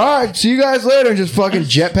like, all right, see you guys later, and just fucking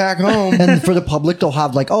jetpack home. And for the public, they'll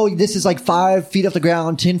have like, oh, this is like 5 feet off the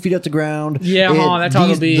ground, 10 feet off the ground. Yeah, that's how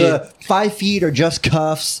it'll be. The 5 feet are just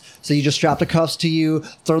cuffs. So you just strap the cuffs to you,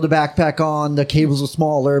 throw the backpack on. The cables are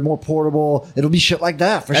smaller, more portable. It'll be shit like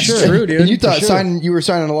that for sure. That's true, dude. And you thought you were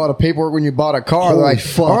signing a lot of paperwork when you bought a car. Holy Like,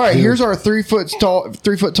 fuck, all right, dude. here's our 3 foot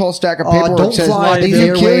tall stack of paperwork. don't Says fly if these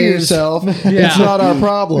you kill airwaves. yourself, it's not our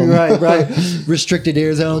problem. Right. Restricted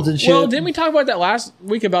air zones and shit. Well, didn't we talk about that last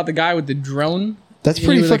week about the guy with the drone? That's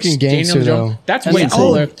pretty fucking gangster, though. That's way insane.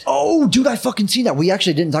 cooler. Oh, dude, I fucking seen that. We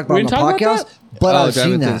actually didn't talk about it on the didn't talk podcast, about but I've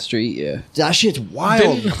driving seen through the that. street, yeah. That shit's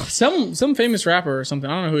wild. Some famous rapper or something.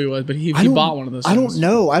 I don't know who he was, but he I don't- bought one of those. I things.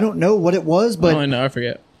 don't know what it was, I but don't know. I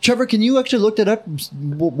forget. Trevor, can you actually look that up?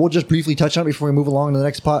 We'll just briefly touch on it before we move along to the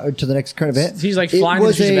next to the next current event. He's like flying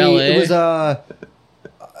the streets of LA. It was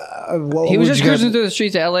He was just cruising through the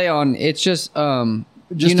streets of LA on. It's just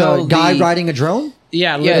just a guy riding a drone.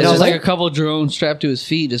 Yeah, Yeah, literally. there's like a couple drones strapped to his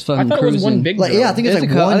feet, just I fucking thought it cruising. was one big. Like, drone. yeah, I think it's like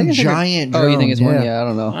I one think it's like a- giant. Oh, you think it's drone, one? Yeah, I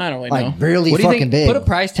don't know. I don't really know. Like barely What do you fucking think? big. Put a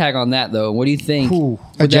price tag on that though. What do you think? Ooh.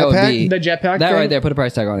 A that would jetpack? be? The jetpack That thing? right there. Put a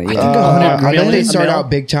price tag on it. Yeah. think I bet they million? start A mil? out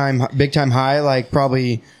big time high, like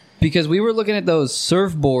probably. Because we were looking at those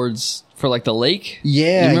surfboards for like the lake.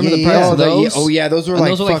 Yeah, you remember the yeah, price yeah. of those? Those were And like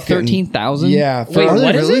those were like fucking 13,000. Yeah, Wait, Are they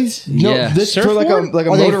what is really? it? No, Yeah. this for like a Surfboard?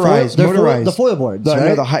 Are they motorized, they're motorized. the foil boards, No,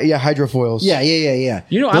 right? hydrofoils. Yeah.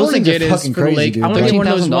 You know, I Those want to things are get is fucking for the crazy, lake. dude. I want to get one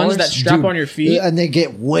of those ones $13,000? that strap Dude, on your feet and they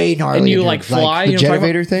get way gnarly. and you dude. like fly. the you know what I'm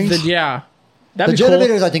Jetavitor talking about? things? Yeah, The that'd be cool.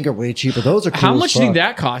 Jetavators, I think, are way cheaper. Those are cool How as much do you think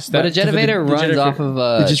fuck. that cost? But a The jetavator runs Jetavator- off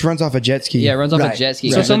of It just runs off a jet ski. yeah, it runs off Right. a jet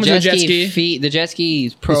ski. So The someone's a jet ski? feet, the jet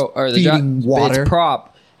ski's pro It's or the feeding water. Its prop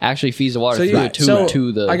actually feeds the water So,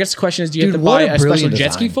 to the. I guess the question is, do you Dude, have to what buy a a special brilliant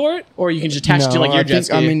jet ski design. for it, or you can just attach it to like your jet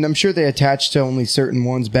ski? I mean, I'm sure they attach to only certain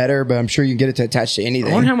ones better, but I'm sure you can get it to attach to anything.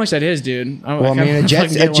 I wonder how much that is, dude. Well, I mean, a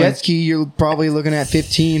jet ski, you're probably looking at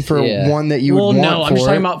 15 for Yeah. one that you would Well, want no, I'm for just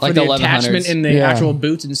talking it. about for Like the the attachment 1100s. and the Yeah. actual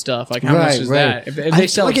boots and stuff. Like, how much is that? If I they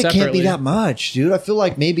sell feel like it it can't be separately. that much, dude. I feel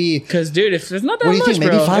like maybe Because, dude, if it's not that What do you much, think,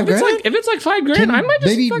 maybe bro. $5 grand? If it's like $5 grand, I might just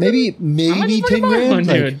maybe fucking, I might maybe just 10 fucking buy grand, one,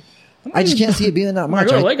 like, dude. I just can't see it being that I much.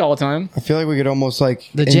 go to I- the lake all the time. I feel like we could almost like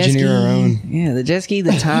the jet ski, engineer our own. yeah, the jet ski,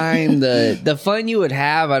 the time, the fun you would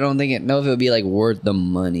have. I don't think it if it would be like worth the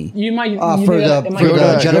money You might you for do the- that- it might for go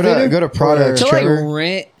the to- Jetavator? Go to products, to like Trevor.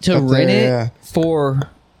 rent Up there, it yeah. for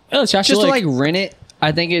Oh, it's just to like rent it.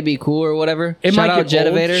 I think it'd be cool or whatever. It Shout might out get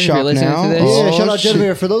old. Jetavator if Shop you're listening now. to this. Oh, Yeah, shout out shit.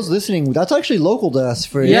 Jetavator for those listening. That's actually local to us.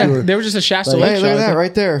 For Yeah, if you were- they were just a Shasta Hey, Lake look at shop. that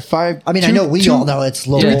right there. I mean, I know we all know it's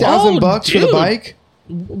local. Yeah. $3,000 for the dude. bike.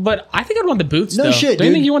 But I think I'd want the boots. No though. shit, Don't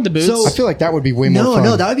you dude. think you want the boots? So- I feel like that would be way more No, fun.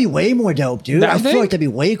 no, that would be way more dope, dude. That I feel thing? like that'd be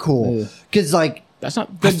way cool. Because, like, That's not.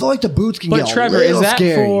 I feel like the boots can but get Trevor, a is little that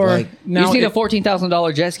scary. for like, You now? just need a it-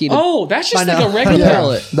 $14,000 jet ski. Oh, that's just I like a know. regular. Yeah,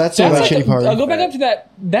 Propel it. that's the That's like shitty part. I'll go back up to that.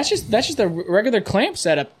 That's just a regular clamp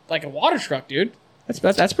setup, like a water truck, dude.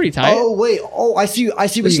 That's pretty tight. oh wait, I see what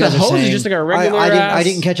Just you the guys are hose is saying. just like a regular I ass-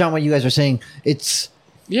 didn't catch on what you guys are saying. It's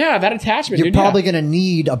Yeah, that attachment. you're dude, probably yeah. gonna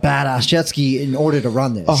need a badass jet ski in order to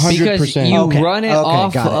run this. 100%. Because you Okay, run it okay,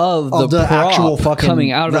 off got it. of the prop actual fucking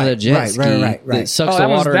coming out of the right, jet right, ski. right. It sucks Oh, the that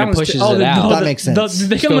one's- water that and one's pushes t- oh, it the- out. That makes sense. Did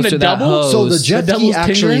they come Goes in a to that double? hose. So the The jet ski devil's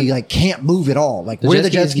actually Tinger? like can't move at all. Like The where jet the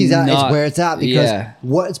jet ski is ski's at is not- where it's at because yeah.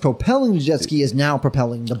 what is propelling the jet ski is now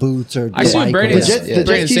propelling the boots or I the see what bike or Brandon The is- whatever. jet, the jet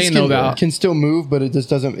Brandon's skis saying, though, can, about- can still move, but it just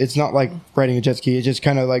doesn't. It's not like riding a jet ski. It's just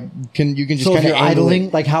kind of like you can just So if kind you're of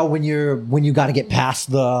idling, like how when you got to get past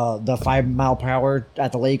the 5 mile per hour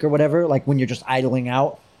at the lake or whatever, like when you're just idling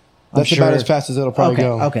out. I'm That's sure- about as fast as it'll probably okay,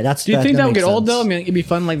 go. Okay, that's. Do you think that would makes get old sense. though? I mean, it'd be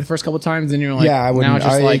fun like the first couple times, and you're like, Yeah, I wouldn't. Now it's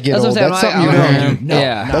just I like get That's old. what I'm That's saying. something you I don't rent. know.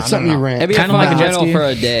 Yeah. That's something you rent. It'd be Kinda a fun like a jet rental ski. for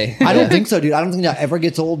a day. I don't think so, dude. I don't think that ever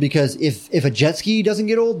gets old because if a jet ski doesn't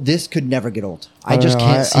get old, this could never get old. I don't just know.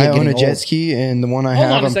 can't see I it own getting a jet old. ski, and the one I Hold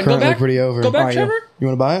have, on a I'm second. Go currently back. pretty over. Go back, Are you? Trevor. You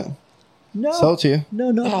want to buy it? No, Sell it to you. no,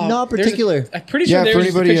 Oh, not there's- particular. I'm pretty sure Yeah, there's for a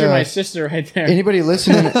anybody, picture of my uh, sister right there. Anybody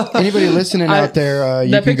listening? Out there?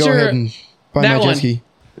 You that can go picture- ahead and buy that my one. jet ski.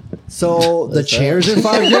 So the chairs are $5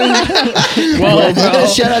 grand. Well, bro.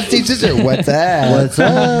 Shout out Steve Sister. What's that? What's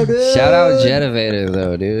up, dude? Shout out Jetavator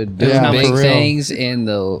though, dude. Doing Yeah, big for real. things in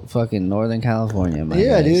the fucking Northern California, man.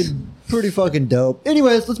 Yeah, dude. Pretty fucking dope.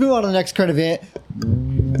 Anyways, let's move on to the next current event.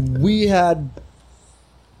 We had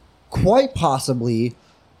quite possibly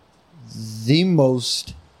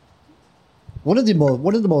one of the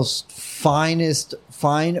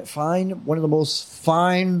most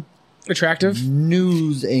Attractive.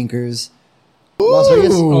 news anchors Las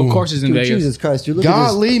Vegas. Oh, of course it's in Dude, Vegas. Jesus Christ, dude! Look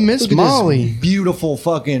Golly, at this, Miss look at this Molly. beautiful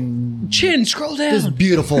fucking Chin, scroll down. this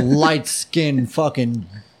beautiful light skinned fucking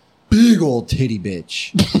big old titty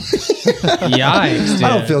bitch. Yikes, dude.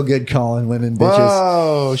 I don't feel good calling women bitches.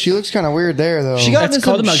 Whoa, she looks kind of weird there though. She got That's into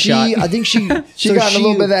called some. a mugshot. I think she she so got a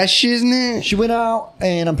little bit of that shiznit. She went out,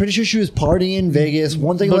 and I'm pretty sure she was partying in Vegas.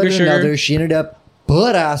 One thing led Booger to sugar. another. She ended up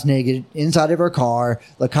butt ass naked inside of her car.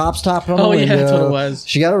 The cops stopped her on the Oh, yeah, window. that's what it was.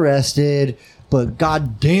 She got arrested, but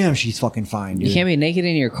goddamn, she's fucking fine, dude. You can't be naked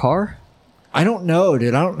in your car. I don't know,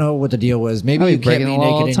 dude. I don't know what the deal was. Maybe I'd be you can't breaking be the law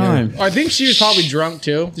all naked the in time. your. I think she was probably drunk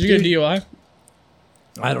too. Did you get a DUI?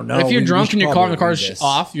 I don't know. If you're We drunk should in your car and the probably car's read this.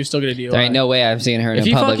 off, you still get a DUI. There ain't no way I've seen her in If a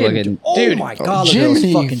you public fucking- looking. Oh Dude. my god, Jimmy, look at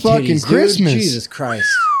those fucking fucking titties, dude. Christmas. Jesus Christ.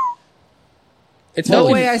 It's No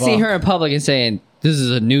fucking- way I see fuck. her in public and saying, "This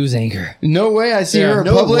is a news anchor." No way I see Yeah, her in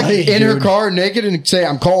no public way, in her dude. car naked and say,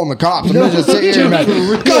 I'm calling the cops. I'm No, going to just sit here and be like,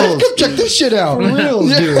 dude, for guys, reals. come check this shit out. For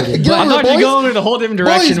reals, Yeah, dude. get I over thought here, you'd go boys. in a whole different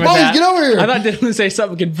direction with Boys, that. get over here. I thought Dylan would say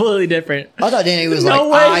something completely different. I thought Danny was No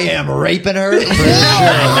like, way. I am raping her. For sure.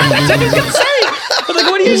 I was like,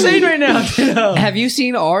 what are you saying right now? Dylan? Have you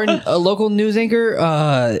seen our local news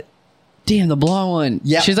anchor? Damn, the blonde one.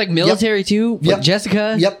 Yeah. She's like military too. Yep.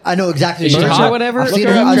 Jessica. Yep, I know exactly. Is she who you're hot talking- or whatever? I've Look seen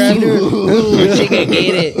her her. up, I've Trev. seen her. Ooh, she can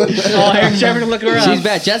get it. Oh, Eric Trevor, look her up. She's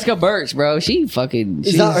bad. Jessica Burks, bro. She fucking.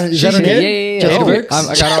 Is that her she's- name? Yeah, yeah, yeah. Jessica Oh, Burks?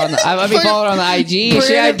 I got her on. I be following her on the IG.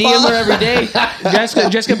 She, I DM her every day.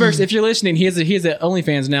 Jessica Burks, if you're listening, he has a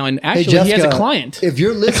OnlyFans now, and Hey, actually he Jessica, has a client. If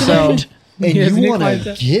you're listening So, and he has a you new want to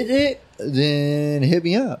client. get it, then hit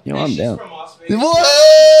me up. You know, I'm down. What?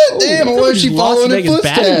 Damn, I what thought is she these Las following in Vegas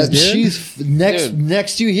baddies, footsteps? dude. She's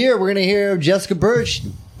next to you here. We're gonna hear Jessica Birch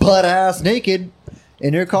butt ass naked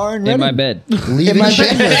in her car and In my bed. leaving my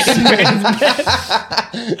shameless.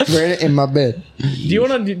 Right in my bed. Do you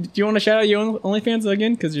want to shout out your OnlyFans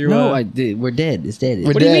again? Because you're No, I did. We're dead. It's dead.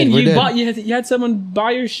 What do dead, you we're mean? dead. You had someone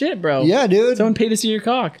buy your shit, bro? Yeah, dude. Someone paid to see your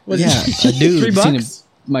cock. Was Yeah, it a dude seen $3?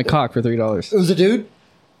 my cock for $3. It was a dude.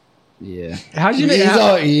 Yeah. How did you? He's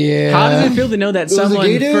all, yeah. How does it feel to know that It was a someone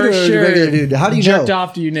gay dude for or a sure regular dude? How do you jerked know?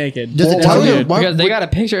 off to you naked? Does it Well, tell why you? would- why- Because they would- got a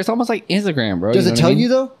picture. It's almost like Instagram, bro. Does know it what tell I mean? you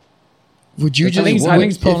though? Would you I just? think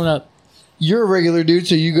he's pulling it up. You're a regular dude,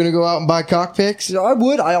 so you gonna go out and buy cock pics? I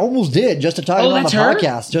would. I almost did just to talk Oh, on the that's her?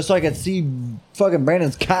 podcast, just so I could see fucking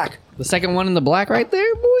Brandon's cock. The second one in the black right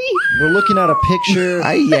there, boy. We're looking at a picture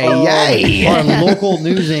Ay, ay, of our local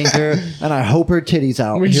news anchor, and I hope her titties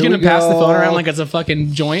out. We're just Here gonna we pass the go. phone around like it's a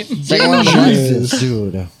fucking joint. Second one in the black. Jesus,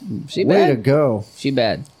 dude. She Way to bad. go. She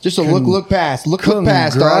bad. Just a look past, look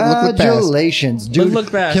past, dog. Look past. Congratulations, dude.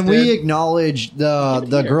 Look past, Can we dude. acknowledge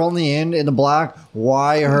the girl in the end in the black?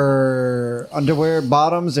 Why her underwear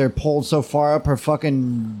bottoms are pulled so far up her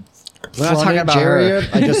fucking We're not talking frontage about area?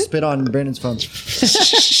 her. I just spit on Brandon's phone.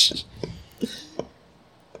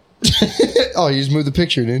 Oh, you just moved the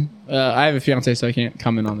picture, dude. I have a fiance, so I can't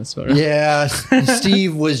comment on this photo. Yeah,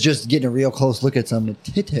 Steve was just getting a real close look at some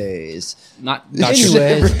titties. Not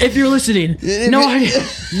Anyways. if you're listening, no idea.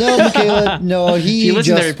 No, Michaela. No, She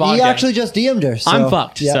listens to every podcast. he actually just DM'd her. So, I'm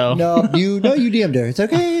fucked, yeah, so. no, you DM'd her. It's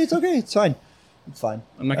okay. It's okay. It's fine. It's fine.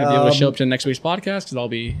 I'm not gonna be able to show up to next week's podcast because I'll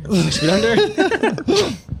be 6 feet under.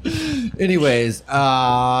 Anyways,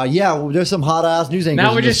 yeah, well, there's some hot ass news anchors.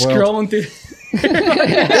 Now we're in this just world. scrolling through.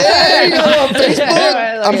 Hey, you know, on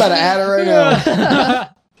Facebook. I'm about to add it right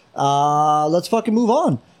now. Let's fucking move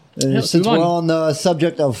on. let's Since move we're on. on the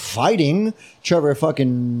subject of fighting, Trevor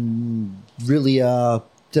fucking really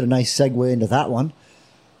did a nice segue into that one.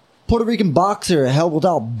 Puerto Rican boxer held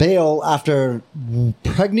without bail after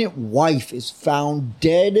pregnant wife is found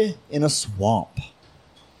dead in a swamp.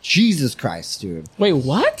 Jesus Christ, dude. Wait,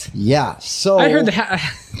 what? Yeah, so I heard that.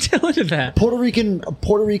 Tell her that. Puerto Rican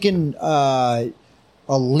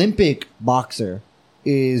Olympic boxer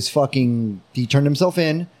is fucking. He turned himself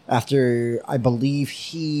in after I believe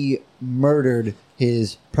he murdered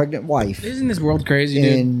his pregnant wife Isn't this world crazy,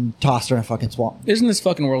 dude? and tossed her in a fucking swamp. Isn't this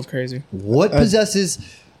fucking world crazy? What possesses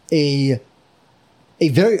a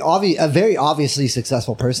very obviously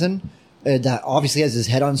successful person that obviously has his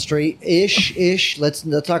head on straight ish. Let's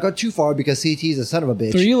not go too far because CT is a son of a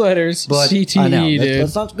bitch. 3 letters. But CTE, I know, dude.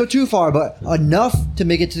 let's not go too far, but enough to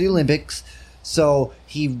make it to the Olympics. So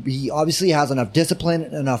he obviously has enough discipline,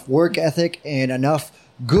 enough work ethic, and enough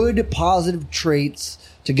good positive traits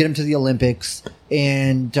to get him to the Olympics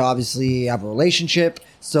and to obviously have a relationship.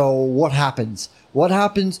 So what happens? What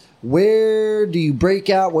happens? Where do you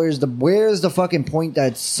break out? Where's the fucking point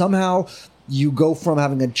that somehow you go from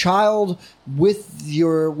having a child with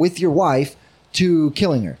your wife to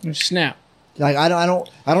killing her? Snap. Like I don't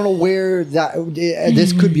know where that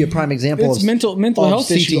this could be a prime example. It's of mental health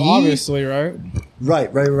CTE. issue, obviously, right?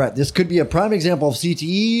 Right. This could be a prime example of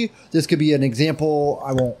CTE. This could be an example.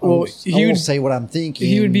 I won't say what I'm thinking.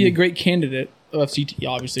 He would be a great candidate of CTE,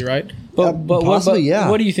 obviously, right? But possibly, yeah.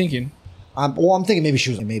 What are you thinking? I'm thinking maybe she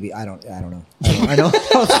was maybe I don't know. I know.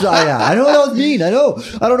 I know that was mean. I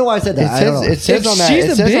don't know why I said that. It says on that.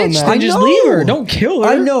 She's a bitch. Then just leave her. Don't kill her.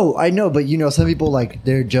 I know. But some people like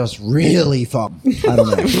they're just really fucked. I don't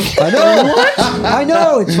know. I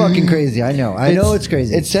know. It's fucking crazy. I know it's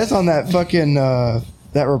crazy. It says on that fucking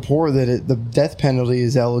that report that the death penalty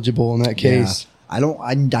is eligible in that case. Yeah. I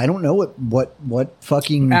don't know what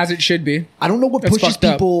fucking as it should be. I don't know what pushes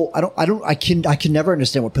people. I can never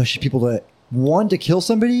understand what pushes people to one to kill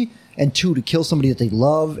somebody and two to kill somebody that they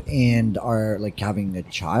love and are like having a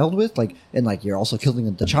child with and you're also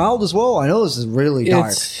killing the child as well. I know this is really dark.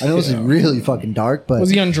 This is really fucking dark. But was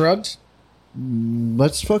he on drugs?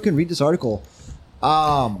 Let's fucking read this article.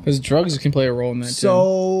 Because drugs can play a role in that.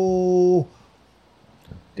 So.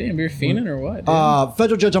 Damn, you're fiending or what?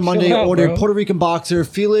 Federal judge on Monday ordered Puerto Rican boxer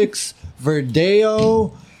Felix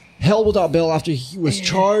Verdejo held without bail after he was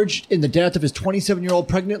charged in the death of his 27-year-old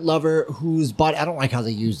pregnant lover whose body, I don't like how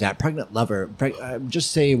they use that, pregnant lover,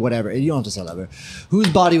 just say whatever, you don't have to say lover, whose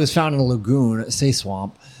body was found in a lagoon, say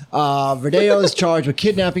swamp. Verdejo is charged with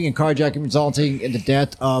kidnapping and carjacking resulting in the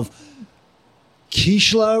death of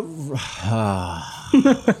Keishla.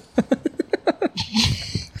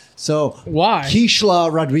 So why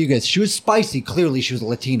Keishla Rodriguez? She was spicy. Clearly, she was a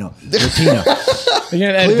Latina. You're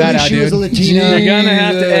gonna edit that out, she dude. was a Latina. You're gonna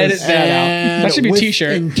have to edit that out. That should be a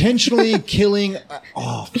T-shirt. Intentionally killing.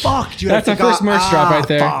 Oh fuck, dude! That's our first merch drop right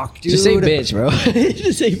there. Fuck, dude. Just say bitch, bro.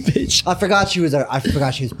 Just say bitch. I forgot she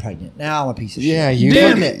was pregnant. Now I'm a piece of shit. Yeah, you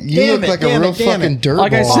look like a real fucking dirtball.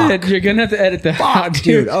 Like I said, you're gonna have to edit that out,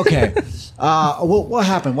 dude. Okay. What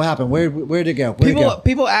happened? Where'd it go?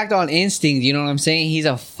 People act on instinct. You know what I'm saying? He's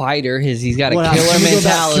a fighter. He's got a killer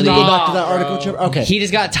mentality. Go back to that article. Okay. He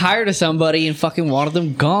just got tired of somebody and fucking wanted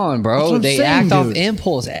them gone, bro. They act off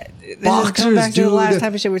impulse. Boxers, come back to the last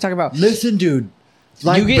type of shit we were talking about. Listen, dude.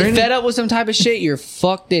 You get fed up with some type of shit, you're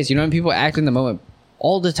fuck this. You know when people act in the moment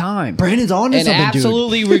all the time. Brandon's on to something, and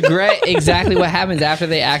absolutely regret exactly what happens after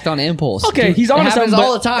they act on impulse. Okay, he's on to something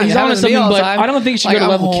all the time. He's on to something, but I don't think you should go to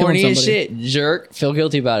level killing somebody. Shit, jerk. Feel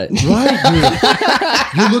guilty about it. Right,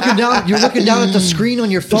 dude. You're looking down at the screen on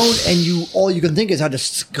your phone, and all you can think is how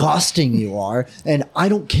disgusting you are. And I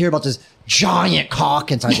don't care about this giant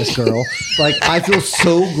cock inside this girl. I feel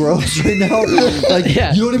so gross right now.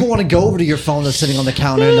 You don't even want to go over to your phone that's sitting on the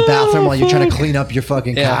counter in the bathroom while you're trying to clean up your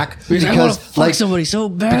fucking cock. Because I want to fuck somebody so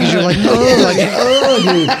bad. Because you're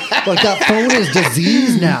dude. That phone is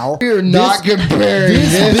diseased now. You're not comparing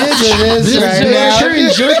this right now.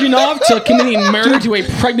 You're jerking off to committing murder to a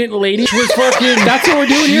pregnant lady. That's what we're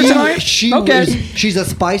doing here tonight? She's a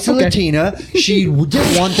spicy Latina. She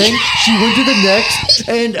did one thing. She went to the next.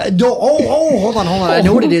 And hold on. I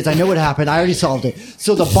know what it is. I know what happened. I already solved it.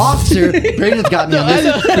 So the boxer, Brandon's got me on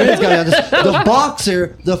this. The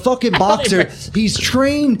boxer, the fucking boxer, he's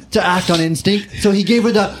trained to act on instinct. So he gave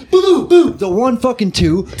her the boo, the 1 fucking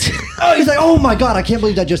 2. He's like, oh my God, I can't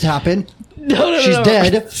believe that just happened. She's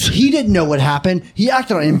dead. He didn't know what happened. He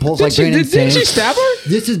acted on impulse like Brandon's saying. Did she stab her?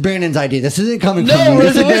 This is Brandon's idea. This isn't coming from me.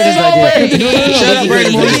 This is Brandon's idea. Shut up,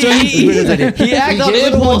 Brandon. He acted on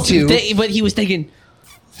impulse, but he was thinking,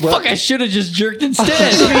 fuck, I should have just jerked instead.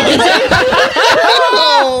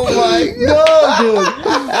 Oh my God, dude.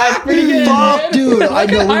 That's pretty good. Fuck, dude.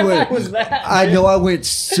 I know I went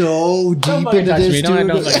so deep into this, dude.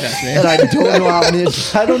 And I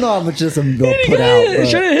don't know how much this I'm going to put out.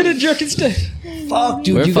 Should have hit a jerk instead. Fuck,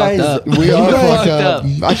 dude. You guys. We are fucked up.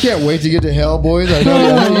 I can't wait to get to hell, boys. I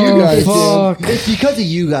know you guys. Fuck. It's because of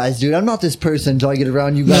you guys, dude. I'm not this person until I get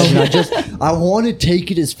around you guys. And I want to take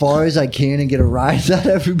it as far as I can and get a rise out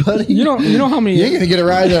of everybody. You know how many. You ain't gonna get a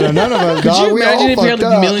rise out of none of us, dog. Could you imagine if you had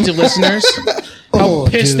millions of listeners? How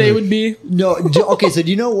pissed they would be. No, okay. So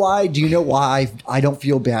do you know why? I don't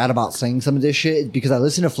feel bad about saying some of this shit? It's because I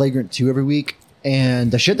listen to Flagrant 2 every week. And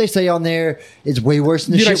the shit they say on there is way worse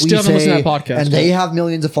than the shit we say. Listen to that podcast, and they have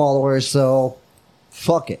millions of followers, so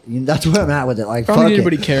fuck it. That's where I'm at with it. Fuck it.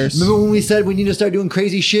 Anybody cares. Remember when we said we need to start doing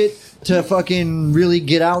crazy shit to fucking really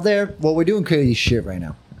get out there? Well, we're doing crazy shit right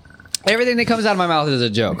now. Everything that comes out of my mouth is a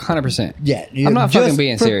joke. 100%. Yeah, I'm not fucking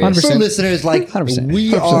being serious. For listeners, like 100%.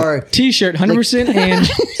 we are T-shirt, 100%,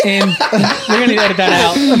 and we're gonna edit that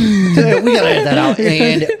out. we gotta edit that out.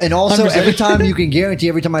 And also 100%. every time you can guarantee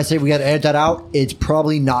every time I say we gotta edit that out, it's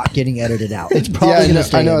probably not getting edited out. It's probably gonna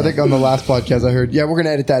stay I know. in I think on the last podcast I heard, we're gonna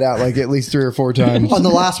edit that out like at least 3 or 4 times. on the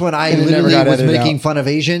last one, I And it never literally got was edited making out. fun of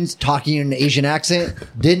Asians, talking in an Asian accent.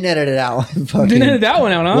 Didn't edit it out. Fucking- Didn't edit that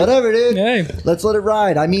one out, huh? Whatever, dude. Hey. Let's let it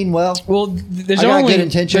ride. I mean, well, There's I got only good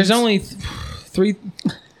intentions. there's only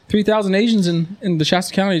 3,000 Asians in the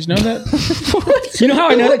Shasta County. Did you know that? You know how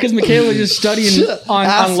I know that? Because Michaela was just studying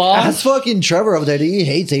on law. Ask fucking Trevor over there. He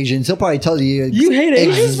hates Asians. He'll probably tell you You hate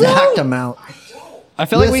Asians, exact bro? amount. I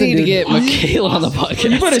feel like we Listen, need to dude. get Michaela on the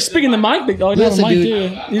podcast. You better speak in the mic. Big dog. Listen, Listen, mic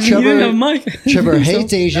dude. too. You Trevor- didn't have a mic. Trevor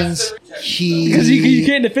hates Asians. Because you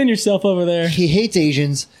can't defend yourself over there. He hates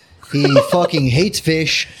Asians. He fucking hates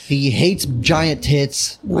fish. He hates giant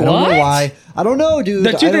tits. I don't know What? why. I don't know, dude.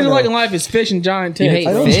 The two I don't things I know. like in life is fish and giant You tits. hate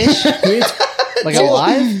I don't- fish? He hates- Like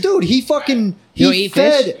alive? Dude, he fucking You don't he eat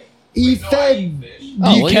fed fish? he fed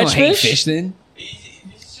Oh, you well, catch don't hate fish? fish then?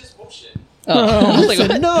 It's just bullshit. Oh, I was like, Listen,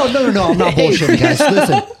 what? no, I'm not bullshitting, guys.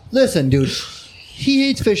 Listen, dude. He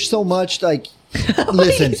hates fish so much, like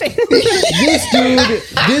listen. This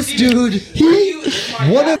dude,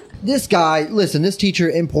 this guy, listen, this teacher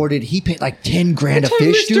imported, he paid like 10 grand a What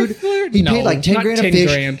time, fish, Mr. dude. Flair? He No, paid like 10 not grand a 10 fish.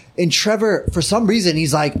 grand. And Trevor, for some reason,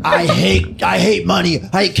 he's like, I hate money,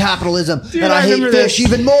 I hate capitalism, Dude, and I hate remember fish this.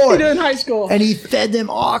 even more. He did in high school. And he fed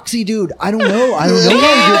them oxy, dude. I don't know how he did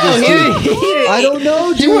this, dude. I don't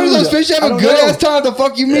know, dude. You wanted those fish to I have a don't good know. ass time. The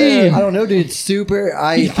fuck you mean? I don't know, dude. It's super.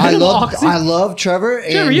 I fed him love oxy? I love Trevor.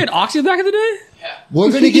 And Trevor, you had oxy back in the day?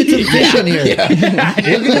 we're gonna get some fish in here.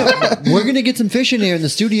 We're gonna get some fish in here in the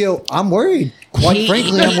studio. I'm worried. Quite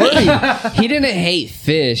frankly, I'm worried. He didn't hate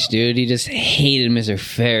fish, dude. He just hated Mr.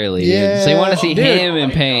 Fairley. Yeah. Dude. So you want to see Dude. him in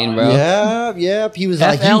pain, bro. Yeah. He was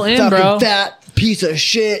like, FLN, "You fucking bro. fat piece of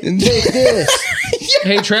shit. Take this."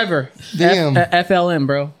 Hey, Trevor. Damn. FLM,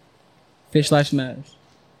 bro. Fish Life Matters.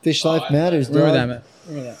 Fish life matters. Remember dog. that, man.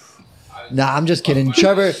 Remember that. Nah, I'm just kidding.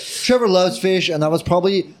 Trevor loves fish, and that was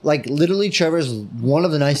probably like literally Trevor's one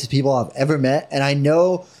of the nicest people I've ever met. And I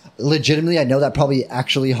know, legitimately, I know that probably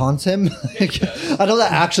actually haunts him. I know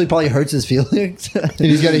that actually probably hurts his feelings. And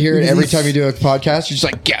he's got to hear it every He's- time you do a podcast. You're just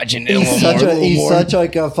like gouging it a He's little such more, a a he's little more. such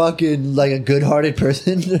like a fucking like a good-hearted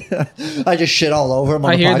person. I just shit all over him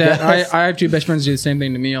on I the hear podcast. that. I have two best friends who do the same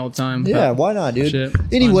thing to me all the time. Yeah, why not, dude? Shit.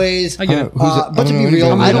 Anyways, I get it. but to I be don't know real,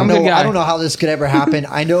 anybody. I don't I'm a good know. guy. I don't know how this could ever happen.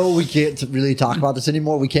 I know we can't really talk about this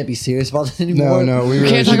anymore. We can't be serious about this anymore. No, we We really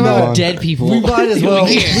can't talk should move about on. dead people. We might as well.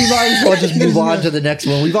 We we can't. might as well just move on to the next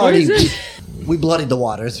one. We've already is we bloodied the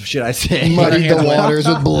waters. Should I say? Muddied the waters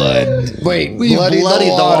with blood. Wait, We bloodied the waters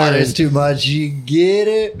waters. too much. You get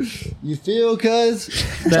it? You feel, cuz?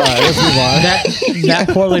 That, Let's move on. that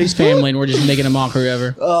poor lady's family, and we're just making a mockery of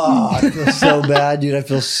her. Oh, I feel so bad, dude. I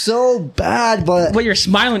feel so bad, but But you're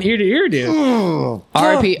smiling ear to ear, dude. oh,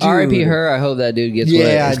 R.I.P. fuck, R.I.P. dude. her. I hope that dude gets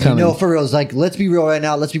Yeah, what is coming. no, for real. It's like, let's be real right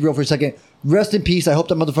now. Let's be real for a second. Rest in peace. I hope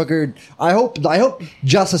that motherfucker. I hope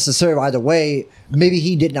justice is served either way. Maybe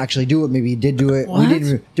he didn't actually do it. Maybe he did do it. What?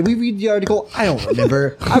 Did we read the article? I don't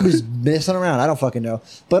remember. I was messing around. I don't fucking know.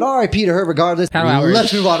 But R.I.P. to her regardless. How outraged.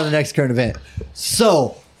 Let's move on to the next current event.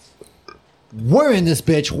 So we're in this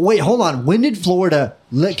bitch. Wait, hold on. When did Florida?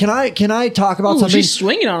 Can I talk about Ooh, something? she's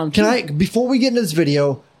swinging on him. Can I, before we get into this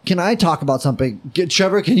video, can I talk about something?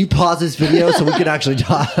 Trevor, can you pause this video so we can actually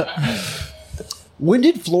talk? When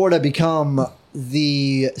did Florida become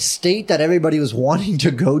the state that everybody was wanting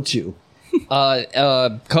to go to?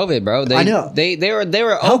 COVID, bro. They, I know. They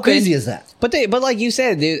were How open. crazy is that? But like you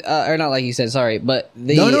said, dude, or not like you said. Sorry, but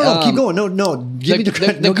the No, keep going. No, give me the the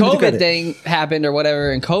credit. No, give me the COVID credit. thing happened or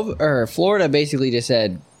whatever, and Florida basically just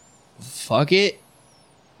said, "Fuck it."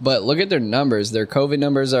 But look at their numbers. Their COVID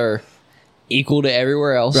numbers are equal to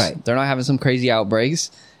everywhere else. Right. They're not having some crazy outbreaks.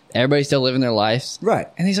 Everybody's still living their lives. Right.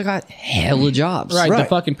 And these got hella jobs. Right, the Right.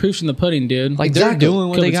 fucking proof's in the pudding, dude. Like Exactly. they're doing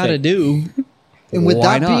what they COVID's got to fake. do. And with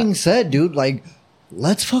Why that not? being said, dude, like,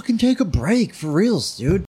 let's fucking take a break for reals,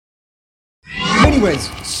 dude. Anyways,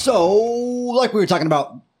 so like we were talking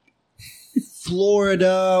about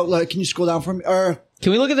Florida. Like, can you scroll down for me? Or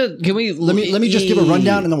Can we look at the? Can we let me just give a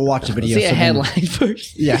rundown and then we'll watch the video. See a So then- headline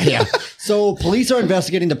first. Yeah. So police are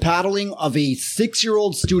investigating the paddling of a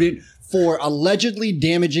 6-year-old student for allegedly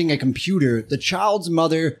damaging a computer. The child's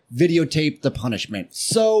mother videotaped the punishment.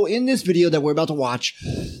 So in this video that we're about to watch,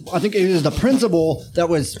 I think it is the principal that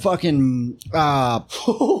was fucking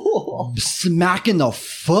smacking the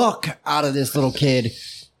fuck out of this little kid.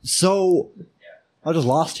 So I just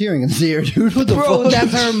lost hearing in the ear, dude. What the Bro, fuck?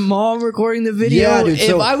 that's her mom recording the video. Yeah, dude, If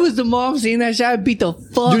so- I was the mom seeing that shit, I'd beat the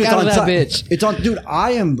fuck Dude, out of that on bitch. It's on, dude.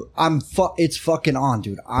 It's fucking on,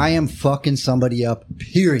 dude. I am fucking somebody up.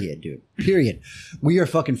 Period, dude. Period. We are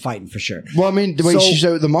fucking fighting for sure. Well, I mean, wait,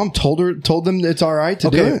 so the mom told them it's all right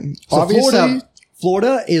to do it. So Obviously,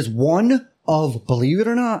 Florida is one of, believe it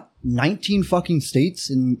or not, 19 fucking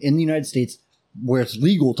states in the United States where it's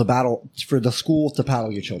legal to battle for the schools to paddle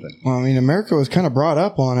your children. well, I mean, America was kind of brought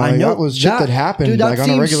up on it. I Like, know that was shit that happened dude, like on a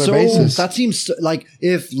seems regular so- basis. That seems like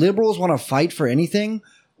if liberals want to fight for anything,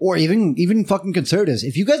 or even fucking conservatives,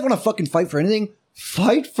 if you guys want to fucking fight for anything,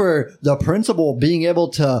 fight for the principle of being able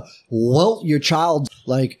to welt your child.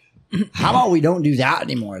 Like, how about we don't do that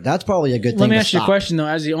anymore? That's probably a good thing. Let me to ask you a stop. question though.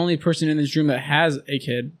 As the only person in this room that has a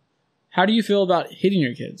kid, how do you feel about hitting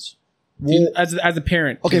your kids? As a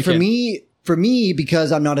parent, to Okay, the for kid? me,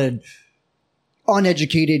 because I'm not an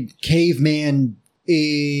uneducated caveman,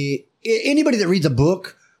 anybody that reads a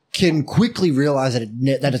book can quickly realize that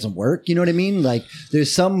that doesn't work. You know what I mean? Like,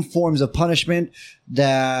 there's some forms of punishment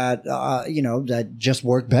that that just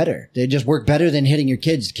work better. They just work better than hitting your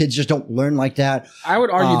kids. Kids just don't learn like that. I would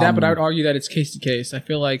argue that, but I would argue that it's case to case. I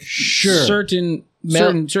feel like Sure. certain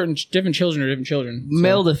different children are different children. So-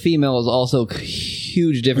 Male to female is also a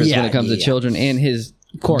huge difference Yeah, when it comes to yeah. children, and his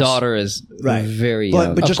course. daughter is Right. very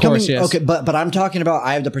young. But Of just course, coming, yes. okay, but I'm talking about,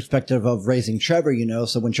 I have the perspective of raising Trevor,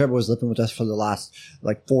 so when Trevor was living with us for the last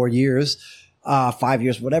like 4 years, 5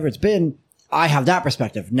 years, whatever it's been, I have that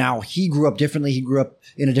perspective. Now, he grew up differently. He grew up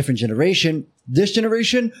in a different generation. This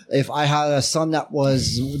generation, if I had a son that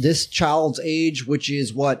was this child's age, which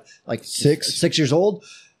is what, like 6 years old,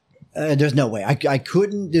 there's no way I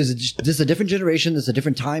couldn't. This is a different generation. This is a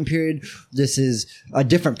different time period. This is a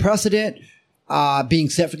different precedent being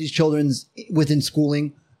set for these children within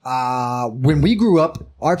schooling. When we grew up,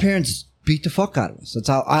 our parents beat the fuck out of us. That's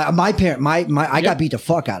how I got beat the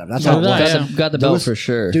fuck out of. That's how it So was. did I. got the There belt was- for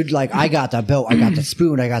sure. Dude, like, I got the belt, I got the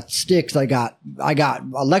spoon, I got sticks, I got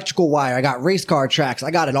electrical wire, I got race car tracks,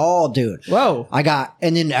 I got it all, dude. Whoa.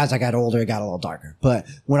 And then as I got older, it got a little darker. But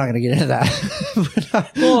we're not gonna get into that.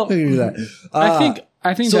 Well, We're not gonna do that.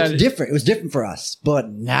 I think So that it's different. It was different for us.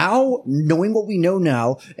 But now, knowing what we know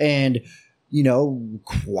now, and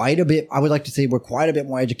quite a bit, I would like to say we're quite a bit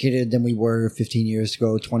more educated than we were 15 years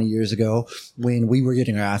ago, 20 years ago, when we were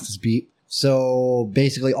getting our asses beat. So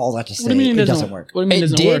basically, all that to say, What do you mean it doesn't work. What do you mean It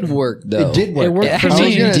doesn't did work? work though. It did work. It worked for actually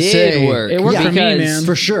me. gonna did say, work. it worked for me, because man.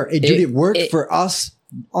 For sure. It worked for us.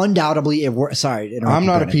 Undoubtedly, it worked. Sorry. to interrupt I'm you,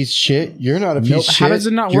 not a Brandon. piece of shit. You're not a piece Nope. of shit. How does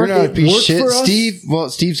it not You're work? not a It piece of worked shit. for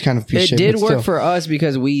us. Steve's kind of a piece of It shit. did but work still. for us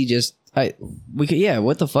because what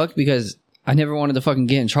the fuck? Because I never wanted to fucking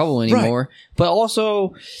get in trouble anymore. But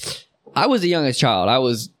also, I was the youngest child. I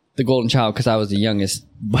was the golden child because I was the youngest.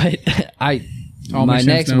 But All my makes sense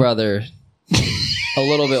next now. brother, a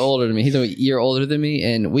little bit older than me. He's a year older than me,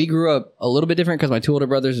 and we grew up a little bit different because my two older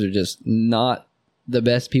brothers are just not the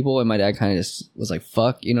best people, and my dad kind of just was like,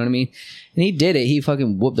 fuck, you know what I mean? And he did it. He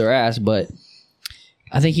fucking whooped their ass, but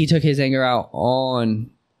I think he took his anger out on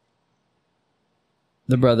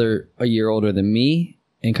the brother a year older than me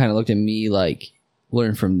and kind of looked at me like,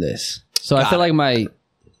 learn from this. So I feel like my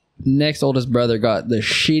next oldest brother got the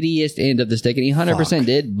shittiest end of the stick, and he 100%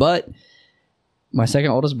 did, but my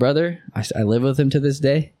second oldest brother, I live with him to this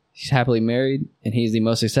day. He's happily married, and he's the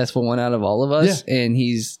most successful one out of all of us, and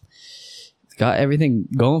he's got everything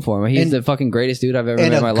going for him. He's And- the fucking greatest dude I've ever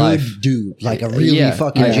And met a in my good life. dude. Like a really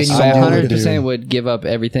fucking I genuine 100% dude. would give up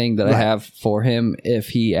everything that I Right. have for him if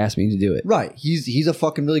he asked me to do it. Right. He's a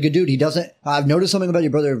fucking really good dude. He doesn't, I've noticed something about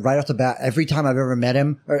your brother right off the bat. Every time I've ever met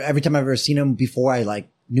him, or every time I've ever seen him before I like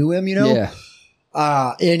knew him, Yeah.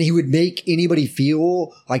 and he would make anybody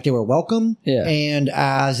feel like they were welcome. Yeah. And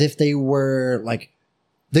as if they were like,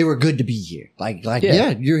 they were good to be here. Like, Yeah.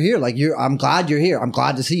 yeah, you're here. Like, I'm glad you're here. I'm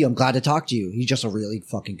glad to see you. I'm glad to talk to you. He's just a really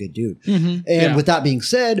fucking good dude. And Yeah. with that being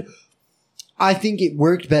said, I think it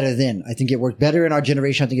worked better then. I think it worked better in our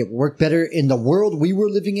generation. I think it worked better in the world we were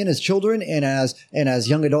living in as children and as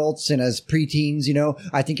young adults and as preteens,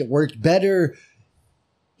 I think it worked better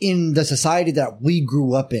in the society that we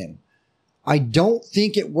grew up in. I don't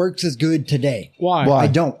think it works as good today. Why? Why? I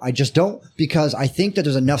don't. I just don't, because I think that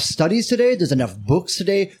there's enough studies today, there's enough books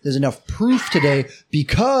today, there's enough proof today,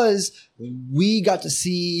 because we got to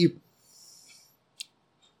see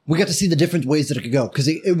the different ways that it could go. Because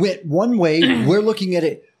it went one way. We're looking at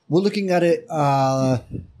it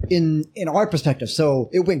in our perspective. So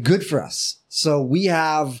it went good for us. So we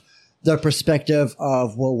have the perspective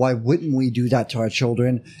of, well, why wouldn't we do that to our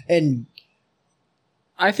children? And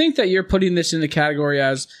I think that you're putting this in the category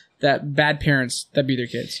as that bad parents that beat their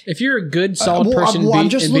kids. If you're a good, solid person, I'm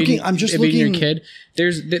just looking. beating your kid.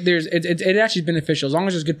 It actually is beneficial as long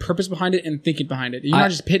as there's good purpose behind it and thinking behind it. You're not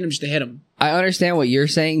just hitting them just to hit them. I understand what you're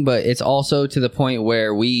saying, but it's also to the point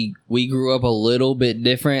where we grew up a little bit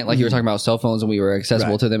different. Like you were talking about cell phones, and we were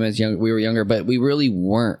accessible to them as we were younger, but we really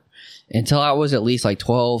weren't until I was at least like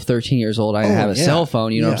 12, 13 years old. I didn't have a cell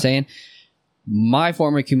phone. You know what I'm saying? My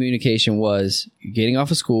form of communication was getting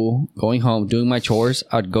off of school, going home, doing my chores.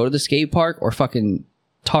 I would go to the skate park or fucking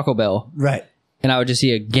Taco Bell. Right. And I would just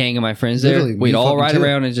see a gang of my friends there. Literally, We'd all ride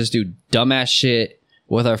around and just do dumbass shit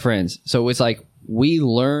with our friends. So it's like we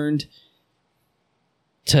learned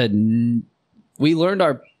the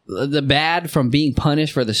bad from being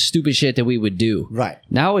punished for the stupid shit that we would do. Right.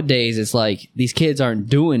 Nowadays, it's like these kids aren't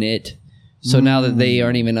doing it. So now that they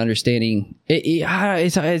aren't even understanding,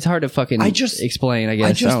 it's hard to fucking explain, I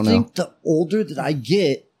guess. I don't know. think the older that I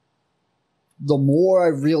get, the more I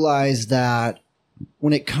realize that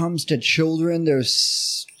when it comes to children, they're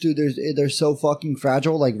so fucking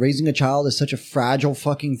fragile. Like raising a child is such a fragile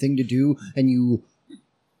fucking thing to do, and you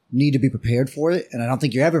need to be prepared for it. And I don't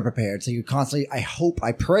think you're ever prepared. So you constantly,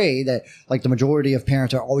 I pray that like the majority of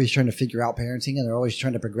parents are always trying to figure out parenting, and they're always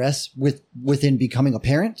trying to progress within becoming a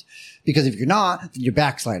parent. Because if you're not, then you're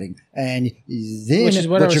backsliding. And then which is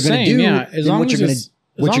what I was saying. do, yeah, as long as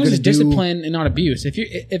it's discipline and not abuse.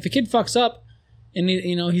 If a kid fucks up, and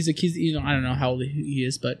he's I don't know how old he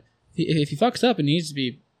is, but if he fucks up and needs to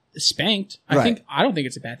be spanked, I don't think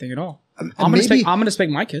it's a bad thing at all. I'm gonna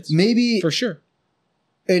spank my kids, maybe for sure.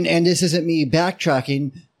 And this isn't me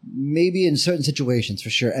backtracking. Maybe in certain situations, for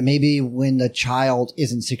sure, and maybe when the child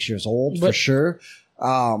isn't 6 years old, for sure.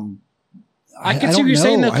 I can see what you're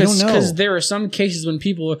saying though, because there are some cases when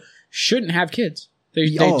people shouldn't have kids.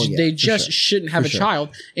 They just shouldn't have a child,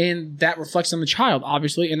 and that reflects on the child,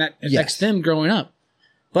 obviously, and that affects them growing up.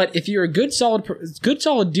 But if you're a good solid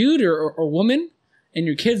dude or woman, and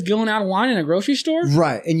your kid's going out of line in a grocery store,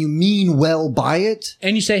 right, and you mean well by it,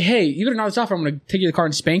 and you say, "Hey, you better not stop, or I'm going to take you to the car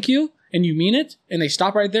and spank you," and you mean it, and they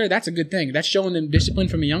stop right there, that's a good thing. That's showing them discipline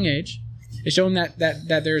from a young age. It's showing that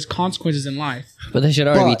there's consequences in life. But they should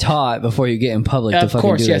already be taught before you get in public to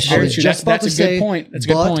fucking do that shit. Very true. That's a good point. That's a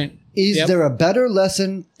good point. Is there a better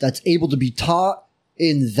lesson that's able to be taught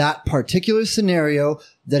in that particular scenario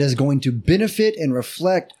that is going to benefit and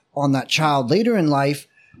reflect on that child later in life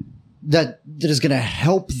that is going to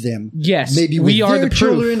help them? Yes. Maybe with their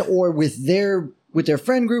children or with their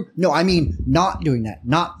friend group. No, I mean not doing that.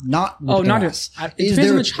 Not is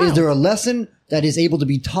there a lesson that is able to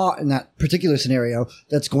be taught in that particular scenario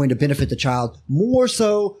that's going to benefit the child more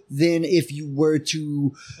so than if you were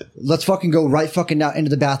to, let's fucking go right fucking now into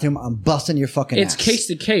the bathroom, I'm busting your fucking ass. It's case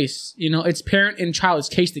to case. It's parent and child. It's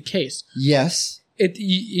case to case. Yes.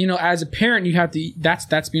 As a parent, you have to,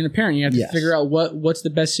 that's being a parent. You have to figure out what's the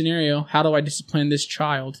best scenario. How do I discipline this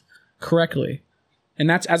child correctly? And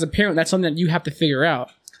that's, as a parent, that's something that you have to figure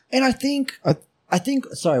out. And I think,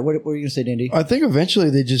 sorry, what were you going to say, Dandy? I think eventually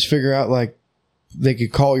they just figure out, like, they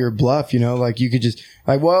could call your bluff, like you could just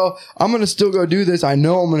well, I'm going to still go do this. I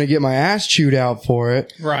know I'm going to get my ass chewed out for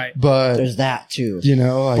it. Right. But there's that too.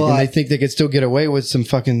 And they think they could still get away with some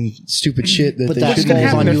fucking stupid shit that they shouldn't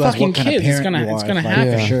have. on They're you fucking kids. It's going to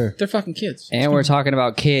happen. For sure. They're fucking kids. And we're talking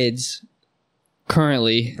about kids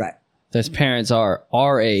currently. Right. Those parents are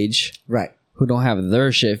our age. Right. Who don't have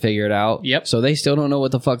their shit figured out. Yep. So they still don't know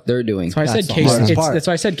what the fuck they're doing. That's why I said case. That's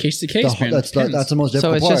why I said case to case. That's the most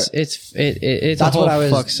difficult part. So it's a whole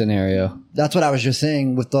fuck scenario. That's what I was just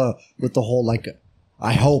saying with the whole, like,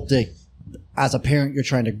 I hope that as a parent you're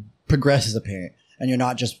trying to progress as a parent and you're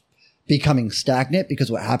not just becoming stagnant,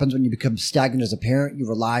 because what happens when you become stagnant as a parent, you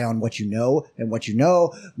rely on what you know, and what you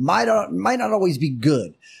know might not always be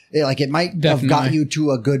good. It might have got you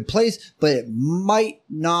to a good place, but it might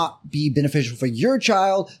not be beneficial for your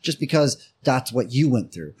child just because that's what you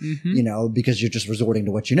went through, because you're just resorting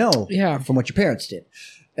to what you know from what your parents did.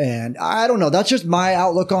 And I don't know. That's just my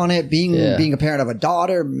outlook on it. Being a parent of a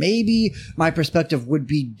daughter, maybe my perspective would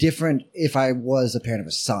be different if I was a parent of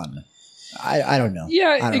a son. I don't know.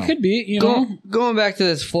 Yeah, it could be. Going back to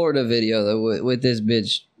this Florida video with this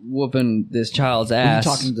bitch whooping this child's ass. Are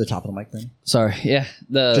you talking to the top of the mic then? Sorry. Yeah.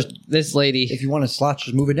 This lady. If you want to slouch,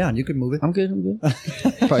 just move it down. You can move it. I'm good.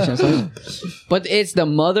 But it's the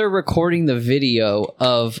mother recording the video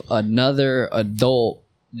of another adult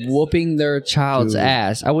whooping their child's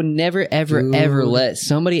ass. I would never, ever let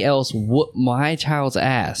somebody else whoop my child's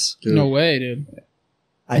ass. Dude. No way, dude.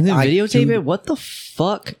 And then videotape it? What the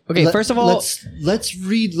fuck? Okay, first of all, let's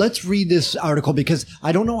read this article, because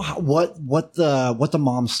I don't know what the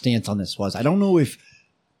mom's stance on this was. I don't know if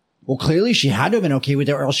Well, clearly she had to have been okay with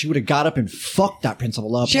it, or else she would have got up and fucked that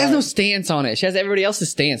principal up. She has no stance on it. She has everybody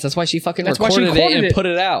else's stance. That's why she fucking That's why she recorded it recorded and it. put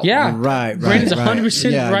it out. Yeah. Right. Brandon's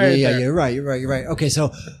 100% yeah, right Yeah, there. you're right. Okay,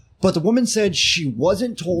 so, but the woman said she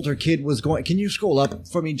wasn't told her kid was going. Can you scroll up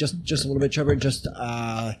for me just a little bit, Trevor?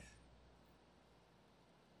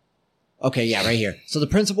 Okay, yeah, right here. So the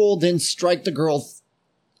principal then strike the girl.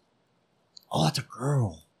 Oh, that's a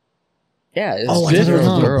girl. Yeah. It's Oh, I thought it was a different,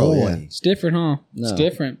 little girl, boy. yeah. It's different, huh? No. It's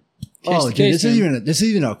different. Oh, Case dude, to case, this is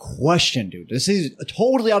even a question, dude. This is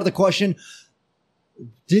totally out of the question.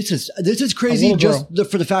 This is crazy little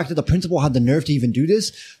just for the fact that the principal had the nerve to even do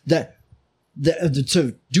this.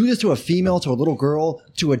 To do this to a female, to a little girl,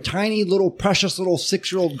 to a tiny little precious little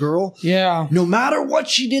 6-year-old girl. Yeah. No matter what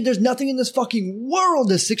she did, there's nothing in this fucking world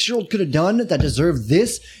this 6-year-old could have done that deserved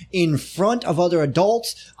this in front of other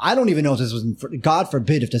adults. I don't even know if this was God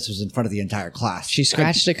forbid if this was in front of the entire class. She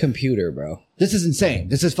scratched a computer, bro. This is insane.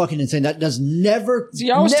 This is fucking insane. That does never.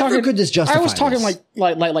 See, I was never talking. could this justify. I was talking this.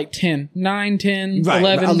 like 10, 9, 10, Right,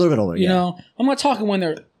 11. a little bit older, You yeah. know, I'm not talking when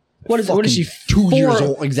they're. What is she? Fucking 2 years 4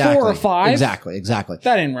 old? Exactly. 4 or 5. Exactly.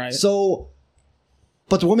 That ain't right. So,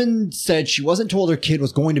 but the woman said she wasn't told her kid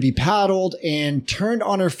was going to be paddled and turned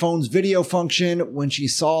on her phone's video function when she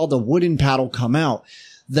saw the wooden paddle come out.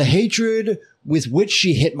 The hatred with which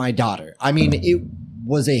she hit my daughter. I mean, it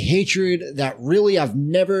was a hatred that really I've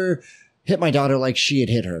never hit my daughter like she had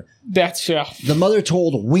hit her. That's The mother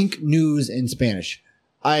told Wink News in Spanish.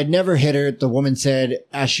 I had never hit her, the woman said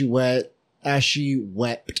as she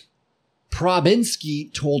wept.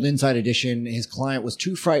 Prabinsky told Inside Edition his client was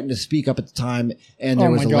too frightened to speak up at the time, and there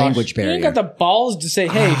was a language barrier. You ain't got the balls to say,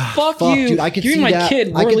 "Hey, fuck you, dude, I could you're see my that.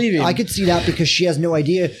 kid. We're leaving." I could see that because she has no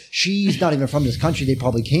idea. She's not even from this country. They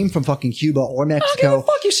probably came from fucking Cuba or I don't give a Mexico.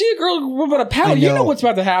 fuck. You see a girl about a paddle, you know what's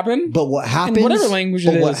about to happen. But what happens? In whatever language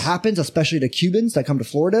it what is. happens, especially to Cubans that come to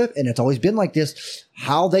Florida, and it's always been like this.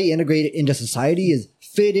 How they integrate it into society is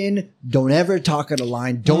fit in. Don't ever talk at a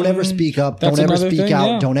line. Don't ever speak up. That's Don't ever another speak thing, out.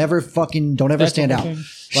 yeah. Don't ever stand out. thing. Like,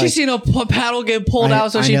 She seen a paddle get pulled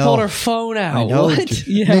out, so I she know. pulled her phone out. I know. What?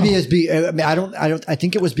 Yeah. Maybe it's I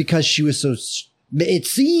think it was because she was so. It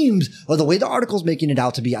seems, or the way the article's making it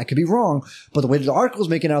out to be, I could be wrong, but the way the article's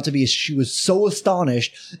making it out to be is she was so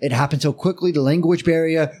astonished. It happened so quickly. The language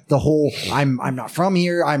barrier, the whole, I'm not from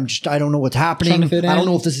here. I don't know what's happening. Trying to fit I don't in.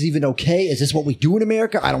 know if this is even okay. Is this what we do in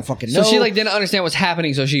America? I don't fucking know. So she didn't understand what's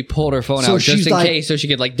happening, so she pulled her phone So out just she's in like- case, so she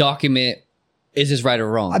could document, is this right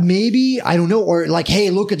or wrong? Maybe, I don't know, or hey,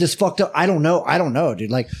 look at this fucked up. I don't know, dude. I don't know,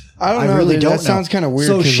 really dude. don't That know. sounds kinda weird,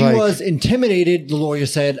 So 'cause, she like- was intimidated. The lawyer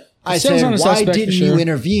said. I sounds said, on a why suspect for didn't you sure.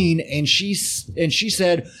 intervene? And she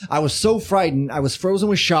said, I was so frightened. I was frozen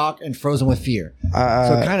with shock and frozen with fear. So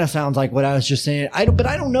it kind of sounds like what I was just saying. But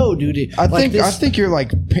I don't know, dude. I think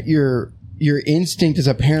you're your instinct as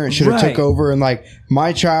a parent should have Right. took over and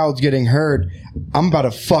my child's getting hurt. I'm about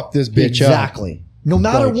to fuck this bitch up. Exactly. No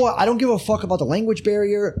matter what, I don't give a fuck about the language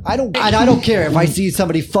barrier. I don't care if I see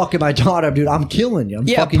somebody fucking my daughter, dude. I'm killing you. I'm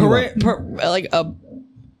fucking you up. A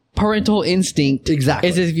parental instinct Exactly.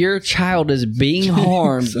 is if your child is being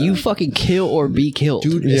harmed, you fucking kill or be killed.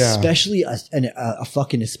 Dude, Yeah. especially a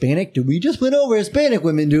fucking Hispanic. Dude, we just went over Hispanic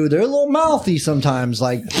women, dude. They're a little mouthy sometimes.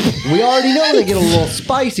 We already know they get a little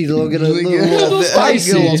spicy. They'll get a little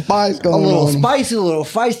spicy. A little spice A going little on. spicy, a little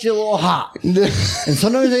feisty, a little hot. And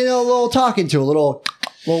sometimes they know a little talking to, a little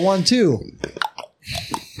 1-2.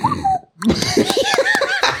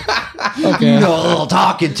 Okay. You know, a little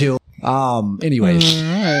talking to. Anyways.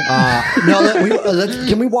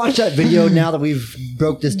 Can we watch that video now that we've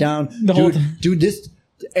broke this down? The whole Dude, this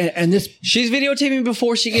and this, She's videotaping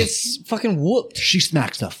before she gets fucking whooped. she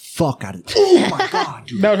smacks the fuck out of it. Oh my god,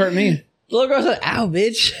 dude. That would hurt me. The little girl said, ow,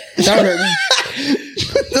 bitch. That would hurt me.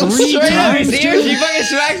 Three Straight up, you times, see her? She fucking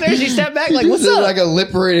smacks her. She stepped back like, what's This is up? like a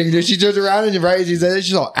lip reading, dude. She turns around and right as she says it,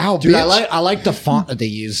 she's all, ow, Dude, bitch. I like the font that they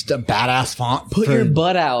used, the badass font. Put your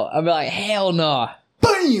butt out. I'd be like, hell no.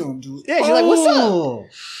 bam, dude. Yeah, she's like, what's up? Oh.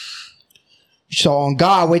 So on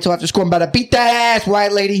God, wait till after school, I'm about to beat that ass,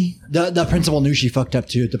 white lady. The principal knew she fucked up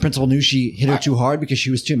too. The principal knew she hit her too hard because she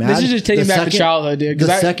was too mad. This is just taking back to childhood, dude. 'cause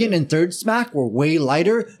The I- second and third smack were way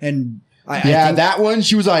lighter, and I think, that one,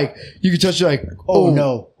 she was like, you could touch her like, oh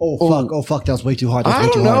no, oh fuck, that was way too hard. That was I way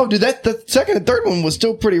don't too know, hard. dude. The second and third one was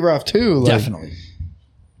still pretty rough too. Like, Definitely.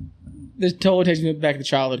 This totally takes me back to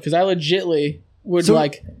childhood because I legitly would So-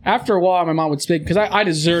 after a while my mom would spank because I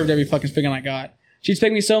deserved every fucking spanking I got. She'd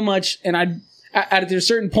spank me so much, and at a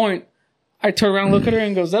certain point I turn around, look at her,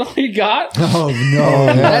 and goes, "Is that all you got?" Oh no!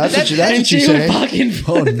 That's what you And she say. would fucking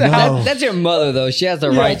Oh flip out. no! That's your mother, though. She has the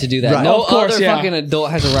right to do that. Right. No Of course, other yeah. fucking adult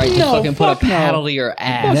has a right to No, fucking put a fuck no. paddle to your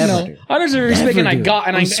ass. Never. No, I deserve respect, and I do. got,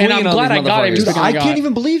 and I'm I'm swinging on glad these I got it. motherfuckers. Dude, respect I got. can't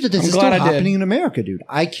even believe that this I'm is still glad I did. happening in America, dude.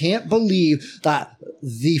 I can't believe that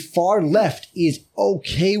the far left is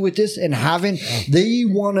okay with this and they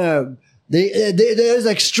want to. There's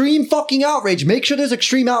extreme fucking outrage. Make sure there's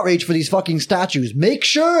extreme outrage for these fucking statues. Make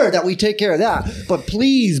sure that we take care of that. But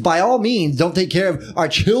please, by all means, don't take care of our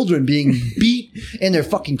children being beat in their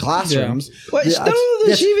fucking classrooms. What?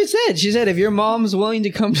 Yeah, She even said, she said, if your mom's willing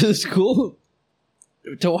to come to the school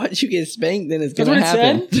to watch you get spanked, then it's That's going what to it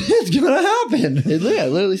happen. said. it's gonna happen. I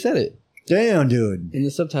literally said it Damn, dude. in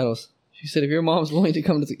the subtitles. She said, if your mom's willing to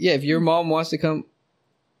come to if your mom wants to come.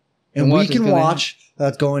 And we watch is can gonna watch.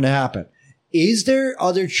 That's going to happen. Is there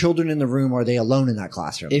other children in the room, or are they alone in that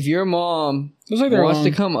classroom? If your mom Looks like they're wants to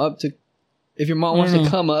alone. come up to, if your mom wants to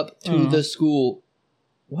come up to the school,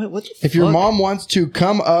 what the If your fuck? mom wants to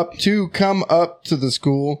come up to the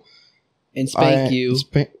school and spank you,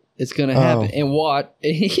 it's gonna happen. Oh. And what?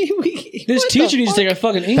 This teacher needs to take a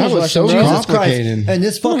fucking English That was lesson, so bro. Jesus Christ. complicated. And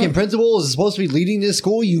this fucking principal is supposed to be leading this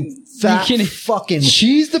school, you fat kidding? fucking...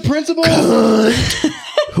 She's the principal.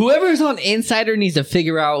 Whoever's on Insider needs to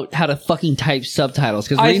figure out how to fucking type subtitles.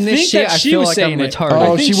 Because I reading this think shit, that I she feel was like I'm saying it. retarded.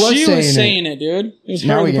 Oh, I think she was saying it. saying it, dude. It was her,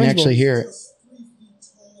 Now the we can principal. actually hear it. Just 3 feet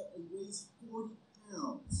tall and weighs 40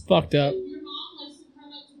 pounds. Fucked up. Your mom likes to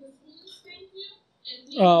come up to the school and spank you,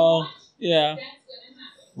 and we Oh, watch, yeah. that's gonna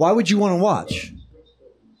happen. Why would you want to watch?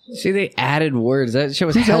 See, they added words. That shit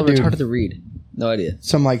was Who's hell that dude? retarded to read. No idea.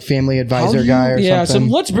 Some like family How advisor do you- guy or Yeah, so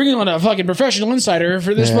something. let's bring on a fucking professional insider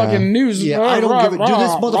for this Yeah. fucking news. Yeah, I don't give it. Dude,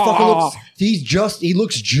 this motherfucker looks... He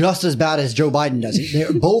looks just as bad as Joe Biden does.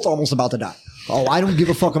 They're both almost about to die. Oh, I don't give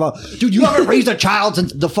a fuck about... Dude, you haven't raised a child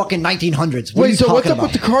since the fucking 1900s. What are you Wait, so what's talking up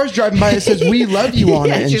about? with the cars driving by that says "We love you" on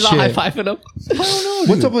it and she's all shit? high fiving him. I don't know,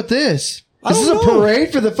 What's dude. up with this? I This is don't a know.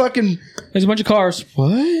 parade for the fucking There's a bunch of cars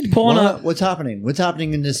what? pulling What? up. What's happening? What's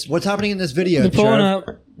happening in this video? They're pulling Sheriff?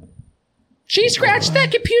 up. She scratched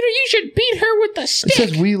that computer. You should beat her with the It stick.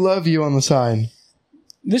 says "We love you" on the side.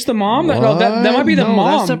 This the mom? No, that might be the No,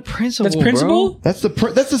 mom. that's the principal, That's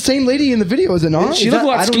principal. That's the same lady in the video, is it not? She Is looked that-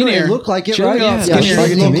 a lot I don't know, skinnier. It looked like it, She right? looked a lot Yeah, she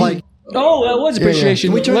skinnier. looked Me. like... Oh, that was appreciation.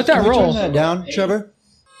 Can we turn, Let that can we roll. turn that down, Trevor?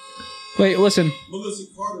 Wait, listen. Melissa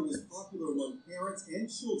Carter was popular among parents and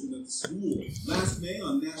children at the school. Last May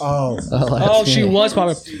on National Oh. Oh, she was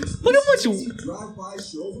popular. Look at much. drive-by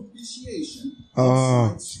show of appreciation.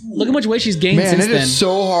 Oh. Look how much weight she's gained Man, since it then. is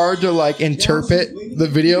so hard to like interpret the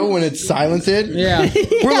video when it's silenced. Yeah.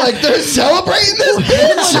 We're like, they're celebrating this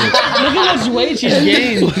bitch. Look how much weight she's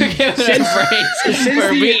gained since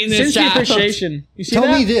the appreciation. You see Tell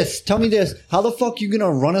that? me this. Tell me this. How the fuck you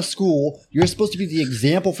gonna run a school? You're supposed to be the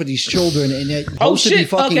example for these children, and yet you're supposed to be shit.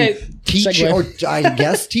 fucking Okay. teaching, Segue. or I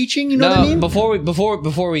guess teaching. You know No, what I mean?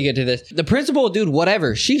 before we get to this, the principal, dude,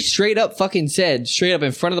 whatever. She straight up fucking said, straight up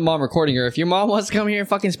in front of the mom recording her, if your mom wants to come here and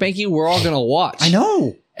fucking spank you, we're all gonna watch. I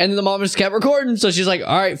know. And then the mom just kept recording, so she's like,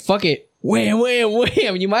 all right, fuck it. Wham, wham,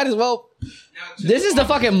 wham. You might as well. This is the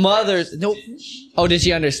fucking mother's. No. Oh, did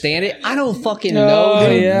she understand it? I don't fucking know. Oh,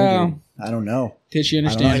 dude. yeah. I don't know. Did she I don't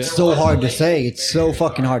know. understand it? It's so hard to say. It's so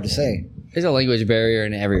fucking hard to say. There's a language barrier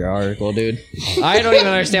in every article, dude. I don't even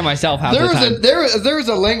understand myself half the time. There was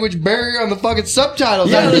a language barrier on the fucking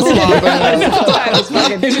subtitles. Yeah, I just the saw.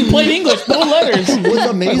 It's in plain English, no letters. What's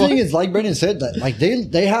amazing is, like Brendan said, that like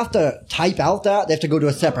they have to type out that they have to go to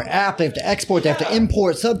a separate app, they have to export, they have to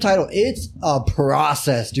import subtitle. It's a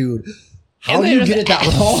process, dude. How And do you there's get it that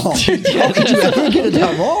wrong? How could you ever get it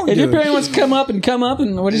that wrong, If your dude? parent wants to come up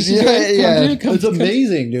and what did she Yeah, say? yeah. It's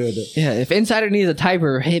amazing, dude. Yeah, if Insider needs a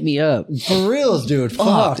typer, hit me up. For reals, dude.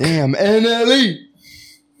 Fuck. Damn, NLE.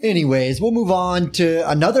 Anyways, we'll move on to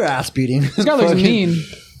another ass beating. This guy looks mean.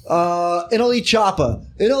 Inali Choppa.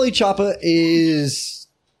 Inali Choppa is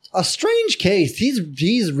a strange case.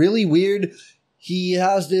 He's really weird. He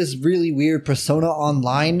has this really weird persona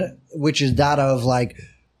online, which is that of like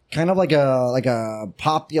kind of like a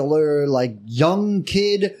popular like young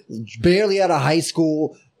kid, barely out of high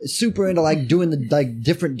school, super into like doing the like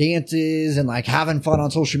different dances and like having fun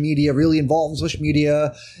on social media, really involved in social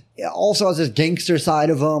media. Also has this gangster side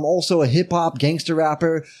of him, also a hip hop gangster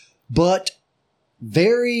rapper, but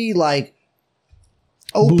very like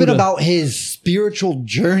open Buddha. about his spiritual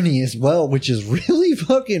journey as well, which is really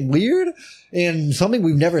fucking weird and something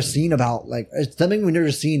we've never seen about. Like it's something we've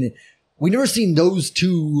never seen. We've never seen those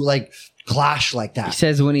two like clash like He that.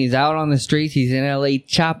 says when he's out on the streets, he's in LA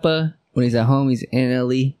Choppa. When he's at home, he's in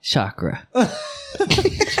LA Chakra.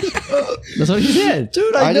 That's what he said.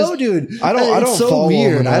 Dude, I know, dude. I don't It's so follow him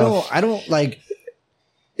weird. enough. I don't like.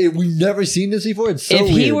 We've never seen this before. It's so If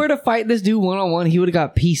weird. he were to fight this dude one-on-one, he would have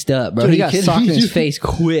got pieced up, bro. Dude, he you got kidding socked me, in his dude? face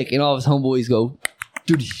quick, and all of his homeboys go.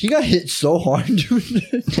 Dude, he got hit so hard, dude.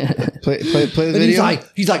 Play the And video.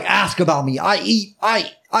 he's like, ask about me. I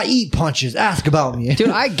eat punches. Ask about me. Dude,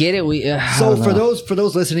 I get it. So for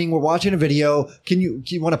those listening, we're watching a video. Can you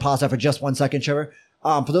want to pause that for just 1 second, Trevor?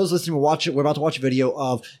 For those listening, we're about to watch a video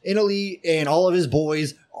of Italy and all of his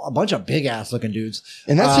boys, a bunch of big ass looking dudes.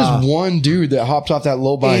 And that's just one dude that hops off that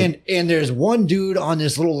low bike. And there's one dude on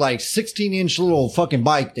this little like 16-inch little fucking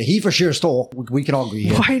bike that he for sure stole. We can all agree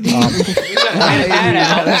here. Why did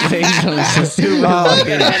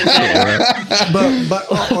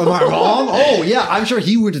But am I wrong? Oh yeah, I'm sure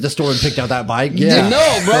he went to the store and picked out that bike. Yeah.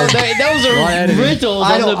 No, bro. Those are rentals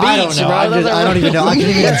on the beach, I don't know. bro. I don't even know.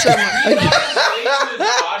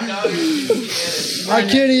 I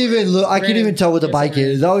can't even look. I can't even tell what the bike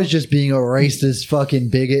is. I was just being a racist fucking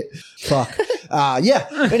bigot. Fuck. Yeah.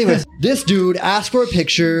 Anyways, this dude asked for a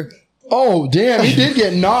picture. Oh, damn. He did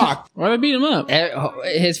get knocked. Why they beat him up?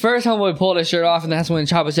 His first homeboy pulled his shirt off, and that's when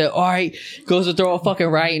Chopper said, all right, goes to throw a fucking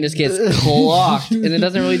right and just gets clocked, and then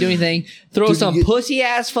doesn't really do anything. Throws some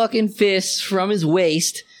pussy-ass fucking fists from his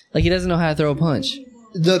waist, like he doesn't know how to throw a punch.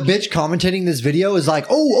 The bitch commentating this video is like,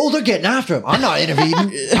 oh, they're getting after him. I'm not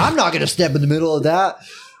intervening. I'm not going to step in the middle of that.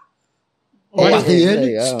 Oh, at the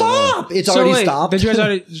end, stop! It's already stopped. Did you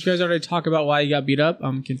guys already talk about why he got beat up?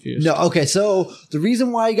 I'm confused. No, okay. So the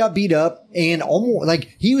reason why he got beat up and almost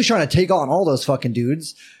like he was trying to take on all those fucking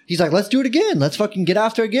dudes. He's like, let's do it again. Let's fucking get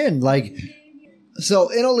after again. Like,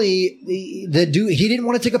 so Italy, the dude, he didn't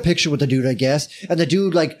want to take a picture with the dude, I guess, and the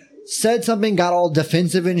dude like said something, got all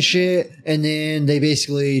defensive and shit, and then they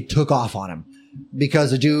basically took off on him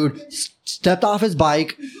because the dude stepped off his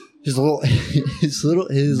bike. His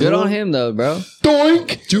Good on him though, bro.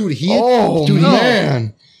 Doink. Dude,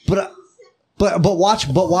 man. But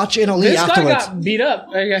watch Italy This afterwards. guy got beat up.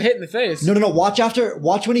 He got hit in the face. No.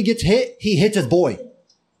 Watch when he gets hit. He hits his boy.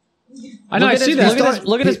 I know. I see that.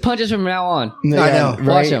 Look at his punches from now on. I know.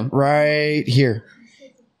 Watch him. Right here.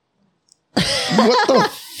 What the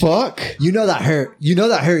fuck? You know that hurt. He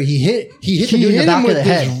hit the dude in the back of the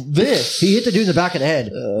head. He hit the dude in the back of the head.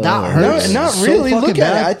 That hurts. Not so really. fucking Look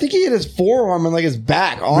bad. at it. I think he hit his forearm and like his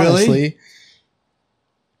back, honestly. Really?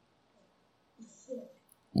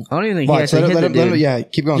 I don't even think Watch, he actually hit the dude. yeah,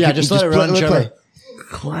 keep going. Yeah, just let it run, Trevor.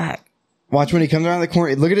 Clack. Watch when he comes around the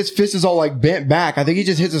corner. Look at his fist is all like bent back. I think he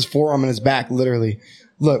just hits his forearm in his back, literally.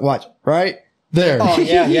 Look, watch. Right? There. Oh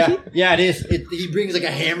yeah. Yeah, it is. He brings like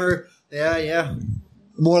a hammer. Yeah.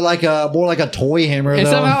 More like a toy hammer. And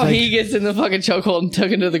though, somehow I think. he gets in the fucking chokehold and took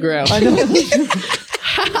him to the ground. I know.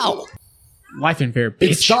 How? Life and fair, It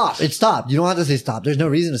bitch. stopped. It stopped. You don't have to say stop. There's no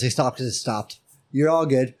reason to say stop because it stopped. You're all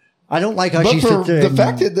good. I don't like how But she for sits there. the and-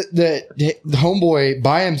 fact that the homeboy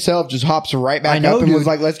by himself just hops right back I know, up and was dude.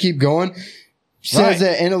 like, let's keep going, says Right.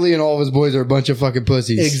 that Italy and all of his boys are a bunch of fucking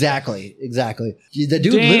pussies. Exactly. The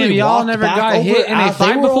dude Damn, literally y'all walked never back got over hit in a as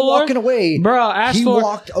fight they were all before? walking away. Bro, ask he for.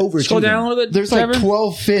 walked over. Scroll to down them. a little bit. There's Trevor. like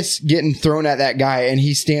 12 fists getting thrown at that guy, and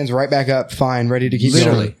he stands right back up, fine, ready to keep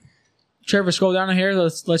Literally. going. Trevor, scroll down here.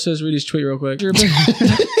 Let's just read his tweet real quick.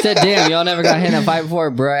 Said, damn, y'all never got hit in a fight before.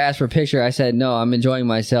 Bro, I asked for a picture. I said, no, I'm enjoying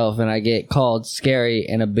myself, and I get called scary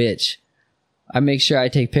and a bitch. I make sure I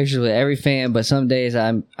take pictures with every fan, but some days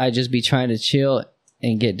I just be trying to chill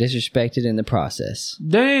and get disrespected in the process.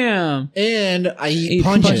 Damn. And I eat Eat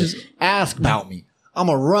punches. punches. Ask about me. I'm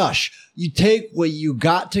a rush. You take what you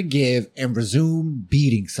got to give and resume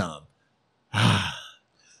beating some.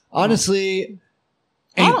 Honestly,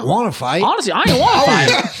 ain't want to fight. Honestly, I ain't want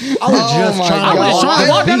to fight. I was just my trying God. to I'm just trying to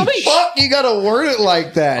walk down the beach. Fuck, you gotta word it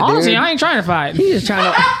like that, Honestly, dude. I ain't trying to fight. He's just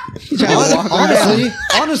trying to walk around.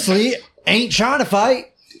 Honestly, ain't trying to fight.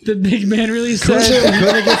 The big man really said.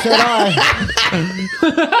 Couldn't get said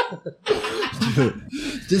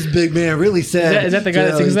This big man really said. Is that the guy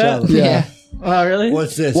that sings that? Yeah. Oh, really?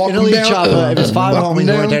 What's this? Walk him Italy down. Chopper. If it's five Walk him homies,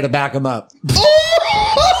 down. weren't there to back him up.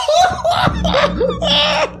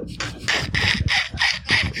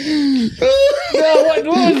 What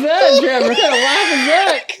was that, Trevor? What kind of laugh is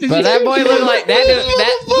that? But that boy looked like that dude.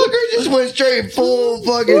 Motherfucker just went straight full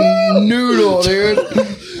fucking noodle, dude.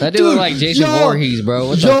 That dude looked like Jason yo, Voorhees, bro.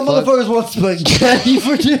 What the Joe fuck? motherfuckers want spaghetti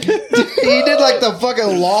for dinner. He did like the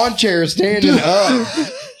fucking lawn chair standing up.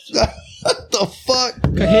 What the fuck?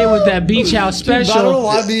 Got hit with that beach house I don't know special.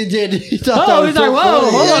 why me and did. He thought that Oh, was he's so like, whoa,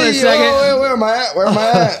 funny. hold on a Hey, second. where am I at? Where am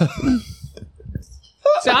I at?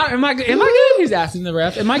 So, am I good? He's asking the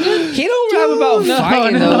ref. Am I good? He don't rap about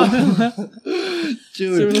fighting, though.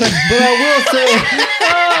 Dude. But I will say,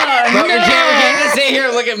 We can't just sit here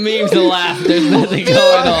and look at memes and laugh. There's nothing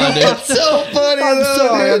going on, dude. That's so funny.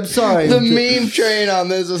 I'm sorry. The meme train on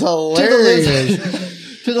this is hilarious.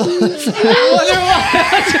 To the list.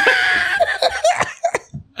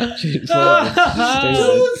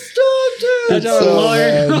 That's a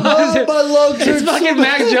lawyer. Oh, my lungs It's are fucking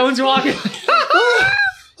Mac Jones walking.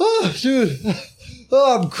 Oh, dude.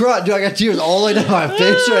 Oh, I'm crying. Dude, I got tears all the way down my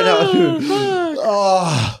face right now, dude.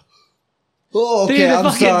 Oh. Oh, okay, Dude,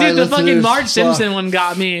 I'm sorry. Dude, the fucking listeners. Marge Simpson one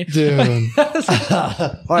got me. Dude. All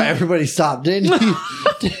right, everybody stop. Danny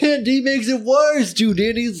makes it worse, dude.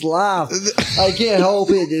 Danny's laugh. I can't help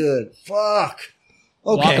it, dude. Fuck.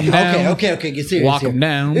 Walk Okay, 'em down. okay. Get serious. Walk here. 'em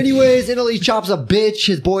down. Anyways, Italy Chop's a bitch.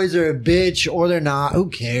 His boys are a bitch, or they're not. Who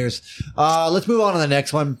cares? Let's move on to the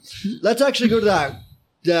next one. Let's actually go to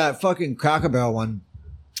that fucking Cracker Barrel one.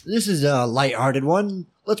 This is a lighthearted one.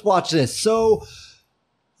 Let's watch this. So,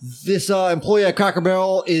 this employee at Cracker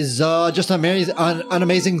Barrel is just an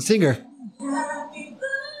amazing singer.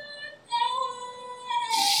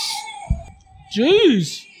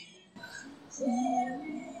 Jeez.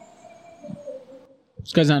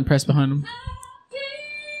 This guy's not impressed behind him.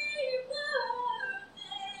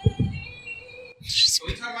 Can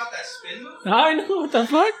we talk about that spin move? I know, what the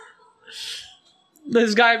fuck?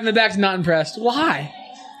 This guy in the back's not impressed. Why?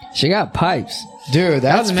 She got pipes. Dude,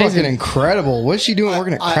 that's amazing. fucking incredible. What's she doing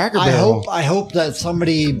working at Cracker Barrel? I hope that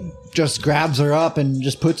somebody just grabs her up and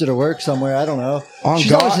just puts her to work somewhere. I don't know. On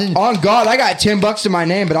She's always God, in- on God, I got $10 to my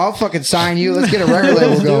name, but I'll fucking sign you. Let's get a record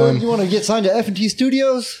label Dude, going. you want to get signed to F&T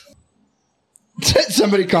Studios?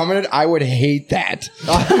 Somebody commented, I would hate that.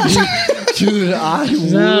 Dude, I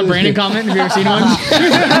would. Brandon comment. Have you ever seen one?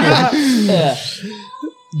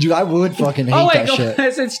 Dude, I would fucking hate Oh wait, that go. shit.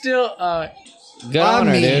 It's still. Good on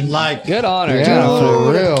her, dude. like, Good on her. Yeah, Good on her.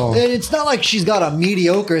 for real. and it's not like she's got a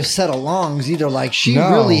mediocre set of lungs either. Like, she No.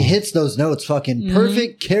 really hits those notes fucking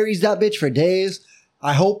perfect, carries that bitch for days.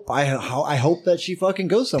 I hope that she fucking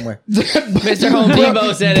goes somewhere. Mr. Home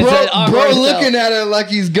Depot said it. Bro, Said, bro looking at it like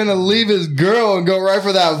he's gonna leave his girl and go right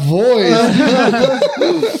for that voice.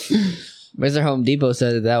 Mr. Home Depot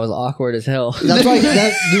said that was awkward as hell. That's like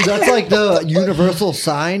that's like the universal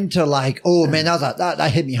sign to like, oh man,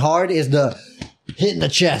 that hit me hard. Is the hitting the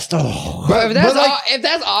chest. Oh, Bro, if that's but like- if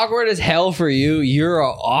that's awkward as hell for you, you're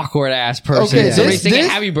an awkward ass person. Okay, Somebody this- singing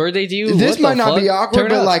this- happy birthday to you. This what might the not fuck? be awkward, Turn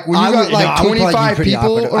but up. like when you I got would- like no, I would probably be 25 pretty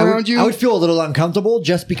people awkward. I around you. would feel a little uncomfortable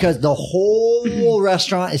just because the whole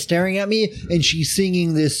restaurant is staring at me and she's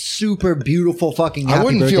singing this super beautiful fucking happy I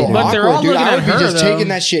wouldn't birthday feel to me. But awkward, they're all dude. looking I at would be her, just though. taking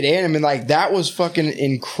that shit in and be like, that was fucking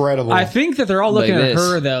incredible. I think that they're all looking Like at this.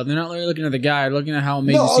 her though. They're not really looking at the guy. They're looking at how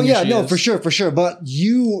amazing. No, oh singer yeah, she no, is. for sure. But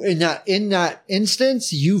you in that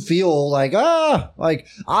instance, you feel like like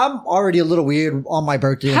I'm already a little weird on my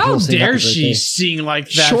birthday. and How people sing dare happy she birthday. sing like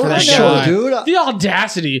that Sure, for that sure, guy, dude. The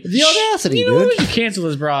audacity. The audacity, You know what? dude. You should cancel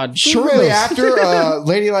this broad. shortly real. after a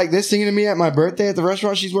lady like this singing to me at my birthday at the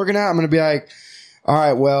restaurant she's working at, I'm gonna be like, all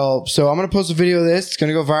right, well, so I'm gonna post a video of this. It's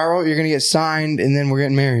gonna go viral. You're gonna get signed, and then we're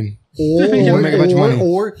getting married. Or, make a bunch of money.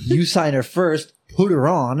 or you sign her first, put her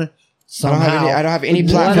on. Somehow. I don't have any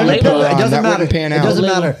Well, platform to it put her on. doesn't That matter. wouldn't pan It out. doesn't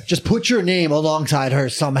matter. Just put your name alongside her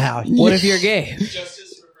somehow. What if you're gay?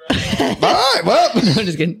 Justice for Brad. All right, well, I'm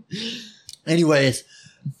just kidding. Anyways,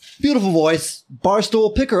 beautiful voice.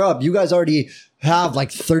 Barstool, pick her up. You guys already have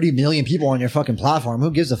like 30 million people on your fucking platform.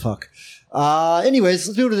 Who gives a fuck? Anyways,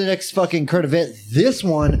 let's move to the next fucking current event. This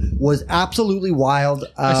one was absolutely wild.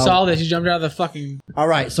 I saw this. You jumped out of the fucking. All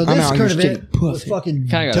right, so I'm this out, current you're event getting was fucking Kinda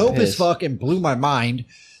gotta dope as piss. fuck and blew my mind.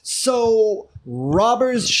 So,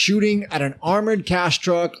 robbers shooting at an armored cash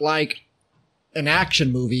truck like an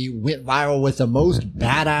action movie went viral with the most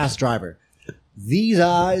badass driver these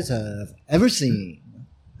eyes have ever seen.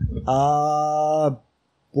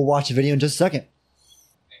 We'll watch the video in just a second.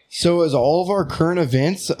 so is all of our current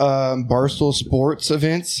events Barstool Sports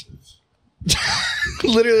events?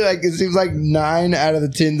 Literally, like it seems like 9 out of the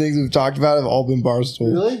 10 things we've talked about have all been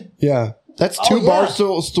Barstool. Really? Yeah, that's 2 yeah.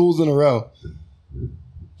 Barstool stools in a row.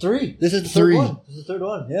 3. This is the Three. third one. This is the third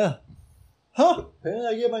one. Yeah. Huh. Apparently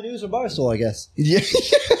I get my news from Barstool, I guess. Yeah,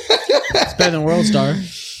 It's better than World Star.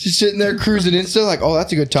 just sitting there cruising Insta, like, oh,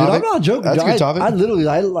 that's a good Dude, topic. I'm not joking. That's a good topic. I literally,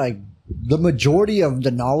 like the majority of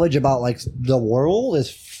the knowledge about like the world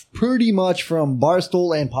is pretty much from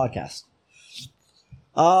Barstool and podcast.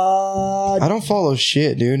 I don't follow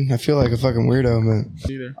shit, dude. I feel like a fucking weirdo, man.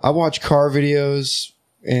 Either. I watch car videos,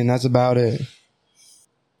 and that's about it.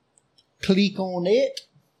 click on it.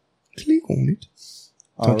 Click on it.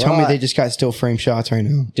 Don't tell me they just got still frame shots right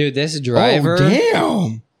now. Dude, this driver. Oh,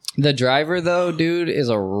 damn. The driver, though, dude, is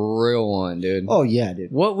a real one, dude. Oh yeah,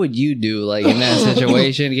 dude. What would you do, like, in that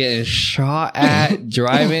situation, getting shot at,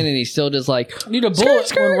 driving, and he's still just like, I need a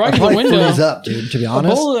bullet going right to the Probably window. freeze up, dude. To be A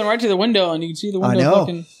honest. bullet went right to the window, and you can see the I window know.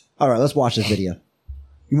 fucking. All right, let's watch this video.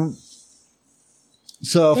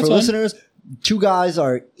 So That's for fine. listeners, two guys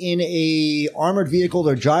are in a armored vehicle.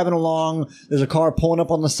 They're driving along. There's a car pulling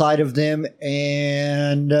up on the side of them,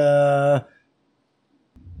 and I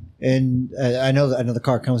know the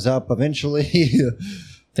car comes up eventually.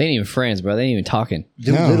 they ain't even friends, bro. They ain't even talking.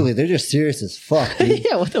 Dude, No. literally, they're just serious as fuck. Dude.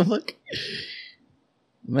 Yeah, what the fuck?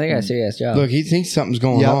 Man, they got a serious job. Look, he thinks something's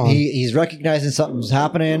going Yep, on. he's recognizing something's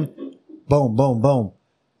happening. Boom, boom, boom.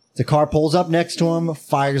 The car pulls up next to him,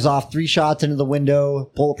 fires off 3 shots into the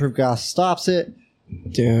window. Bulletproof glass stops it.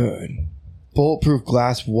 Dude. Bulletproof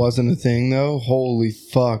glass wasn't a thing, though. Holy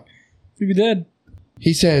fuck. You'd be dead.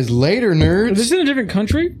 He says, later, Is nerds. this in a different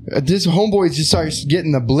country? This homeboy just starts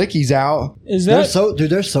getting the blickies out. Is They're that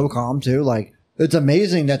they're so calm too. Like it's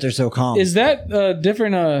amazing that they're so calm. is that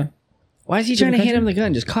different? Why is he trying to hand him the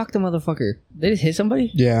gun? Just cock the motherfucker. They just hit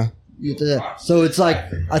somebody? Yeah. So it's like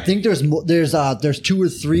I think there's 2 or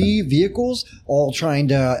 3 vehicles all trying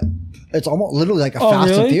to. It's almost literally like a Fast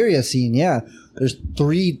and really? Furious scene. Yeah, there's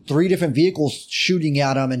three different vehicles shooting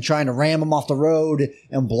at him and trying to ram him off the road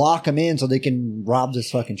and block him in so they can rob this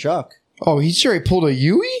fucking truck. Oh, he's sure he pulled a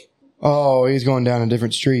Yui? Oh, he's going down a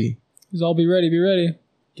different street. He's all be ready, be ready.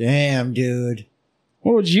 Damn, dude.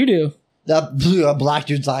 What would you do? That black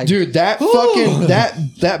dude's like, Dude, that fucking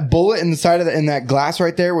that bullet in the side of in that glass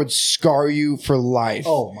right there would scar you for life.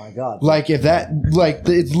 oh my god. Like if that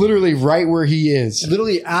it's literally right where he is.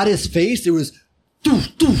 Literally at his face, there was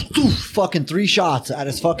doof, doof, doof, fucking 3 shots at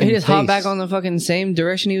his fucking He just face. hopped back on the fucking same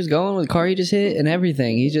direction he was going with the car he just hit and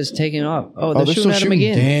everything. He's just taking off. Oh, they're they're shooting still at him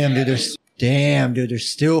shooting. again. Damn, dude, they're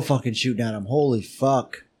still fucking shooting at him. Holy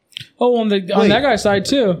fuck. Oh, on Wait. that guy's side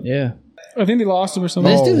too. Yeah. I think they lost him or something.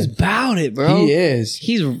 This Oh. dude's about it, bro. He is.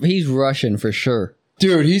 He's Russian for sure.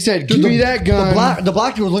 Dude, he said, give me that gun. The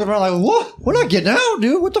black dude was looking around like, what? We're not getting out,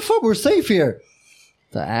 dude. What the fuck? We're safe here.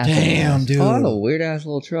 The ass. Damn, dude. Oh, a weird ass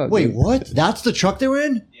little truck. Wait, dude. what? That's the truck they were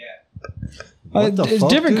in? What the it's fuck,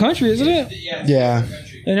 different dude? country, isn't it? Yeah.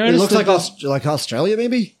 I know It looks like the- like Australia,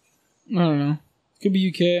 maybe? I don't know. Could be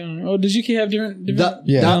UK. I don't know. Oh, does UK have different? That,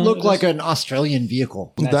 Yeah. that looked like an Australian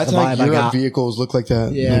vehicle. That's the like vibe I Europe got. vehicles look like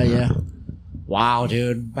that. Yeah. Wow,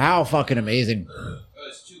 dude. How fucking amazing.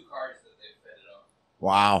 Those 2 cars that they fitted on.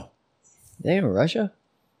 Wow. They in Russia?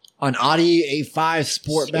 An Audi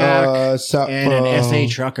A5 Sportback South, and an SA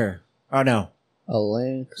trucker. Oh, no. A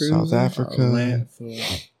Land Cruiser? South Africa.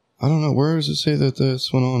 I don't know. Where does it say that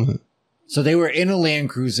this went on it? So they were in a Land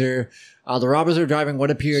Cruiser. The robbers were driving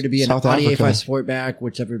what appeared to be an South Audi Africa. A5 Sportback,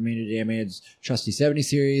 which suffered major damage. Trusty 70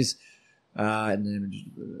 series. And then,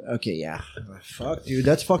 okay, yeah. Fuck, dude.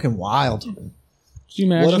 That's fucking wild. Could you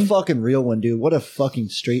imagine? What a fucking real one, dude. What a fucking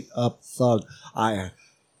straight up thug. I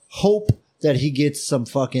hope that he gets some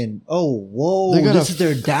fucking. Oh, whoa. They got This a- is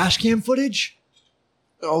their dash cam footage?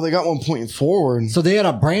 Oh, they got one pointing forward. So they had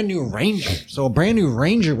a brand new Ranger. So a brand new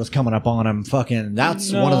Ranger was coming up on him. Fucking,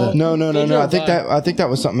 that's one of the. No. They I drove think by. that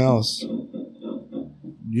was something else.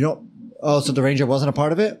 You don't. Oh, so the Ranger wasn't a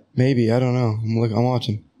part of it? Maybe I don't know. I'm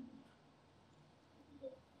watching.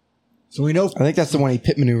 So we know. I think that's the one he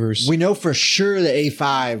pit maneuvers. We know for sure the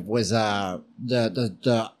A5 was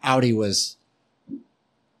the Audi was.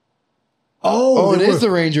 oh, it they is were-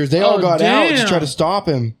 the Rangers. They all Oh, got out to damn. try to stop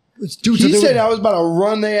him. Dude, so He there said was- I was about to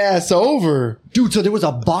run their ass over. Dude, so there was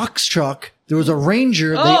a box truck, there was a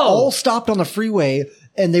Ranger, they Oh. all stopped on the freeway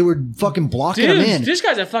and they were fucking blocking Dude, them in. this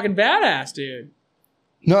guy's a fucking badass, dude.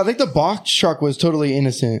 No, I think the box truck was totally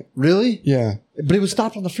innocent. Really? Yeah. But it was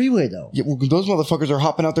stopped on the freeway though. Yeah, well, those motherfuckers are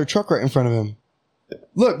hopping out their truck right in front of him.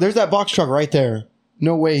 Look, there's that box truck right there.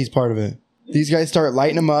 No way he's part of it. These guys start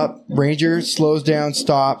lighting him up. Ranger slows down,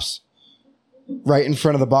 stops right in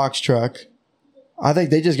front of the box truck. I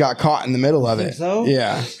think they just got caught in the middle of it. so?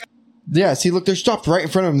 Yeah. Yeah, see, look, they're stopped right in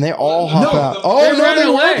front of them. They all hop No, out. the- Oh, they're no, running they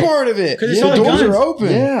away. were part of it. 'Cause they Yeah, saw the the doors guns. are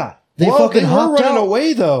open. Yeah. They Well, fucking they were hopped running out.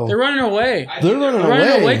 away, though. They're running away. They're running They're running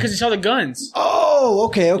away away. because they saw the guns. Oh,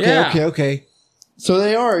 okay. Yeah. Okay. So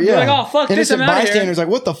they are, yeah. like, "Oh, fuck this, Innocent I'm outta here." bystanders like,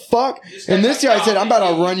 what the fuck? And this guy said, I'm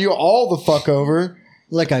about to run you all the fuck over.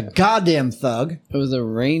 Like a goddamn thug. It was a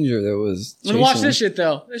Ranger that was. Let me watch chasing this shit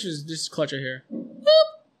though. This is clutch right here. Boop.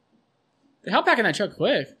 They hop back in that truck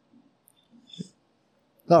quick.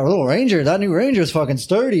 No, little Ranger. That new Ranger is fucking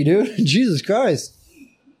sturdy, dude. Jesus Christ.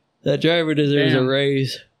 That driver deserves Damn. a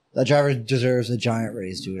raise. That driver deserves a giant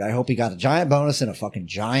raise, dude. I hope he got a giant bonus and a fucking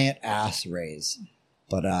giant ass raise.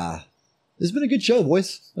 But It's been a good show,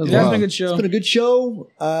 boys. Yeah, it's been a good show. It's been a good show.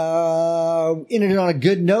 Ended it on a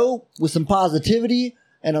good note with some positivity.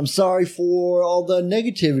 And I'm sorry for all the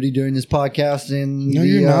negativity during this podcast. And No,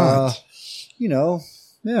 you're not.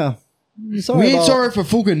 Yeah. We ain't sorry for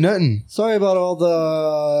fucking nothing. Sorry about all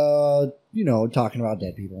the, talking about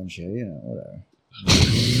dead people and shit. Whatever.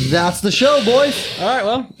 That's the show, boys. All right,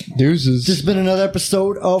 well. Deuces. This has been another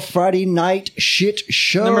episode of Friday Night Shit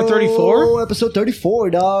Show. Number 34? Episode 34,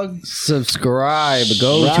 dog. Subscribe.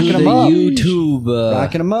 Go Rocking to the 'em up. YouTube.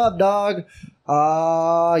 Rocking them up, dog.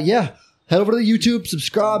 Yeah. Head over to the YouTube,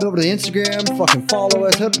 subscribe, head over to the Instagram, fucking follow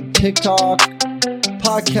us, head over to TikTok.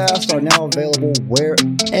 Podcasts are now available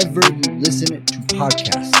wherever you listen to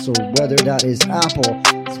podcasts. So whether that is Apple,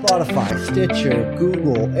 Spotify, Stitcher,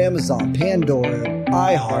 Google, Amazon, Pandora,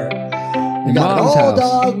 iHeart. We got it Mom's all, house.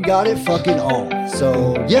 dog. We got it fucking all.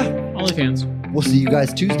 So yeah. OnlyFans. We'll see you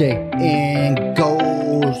guys Tuesday. And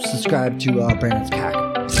go subscribe to Brandon's CAC.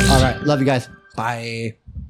 All right. Love you guys. Bye.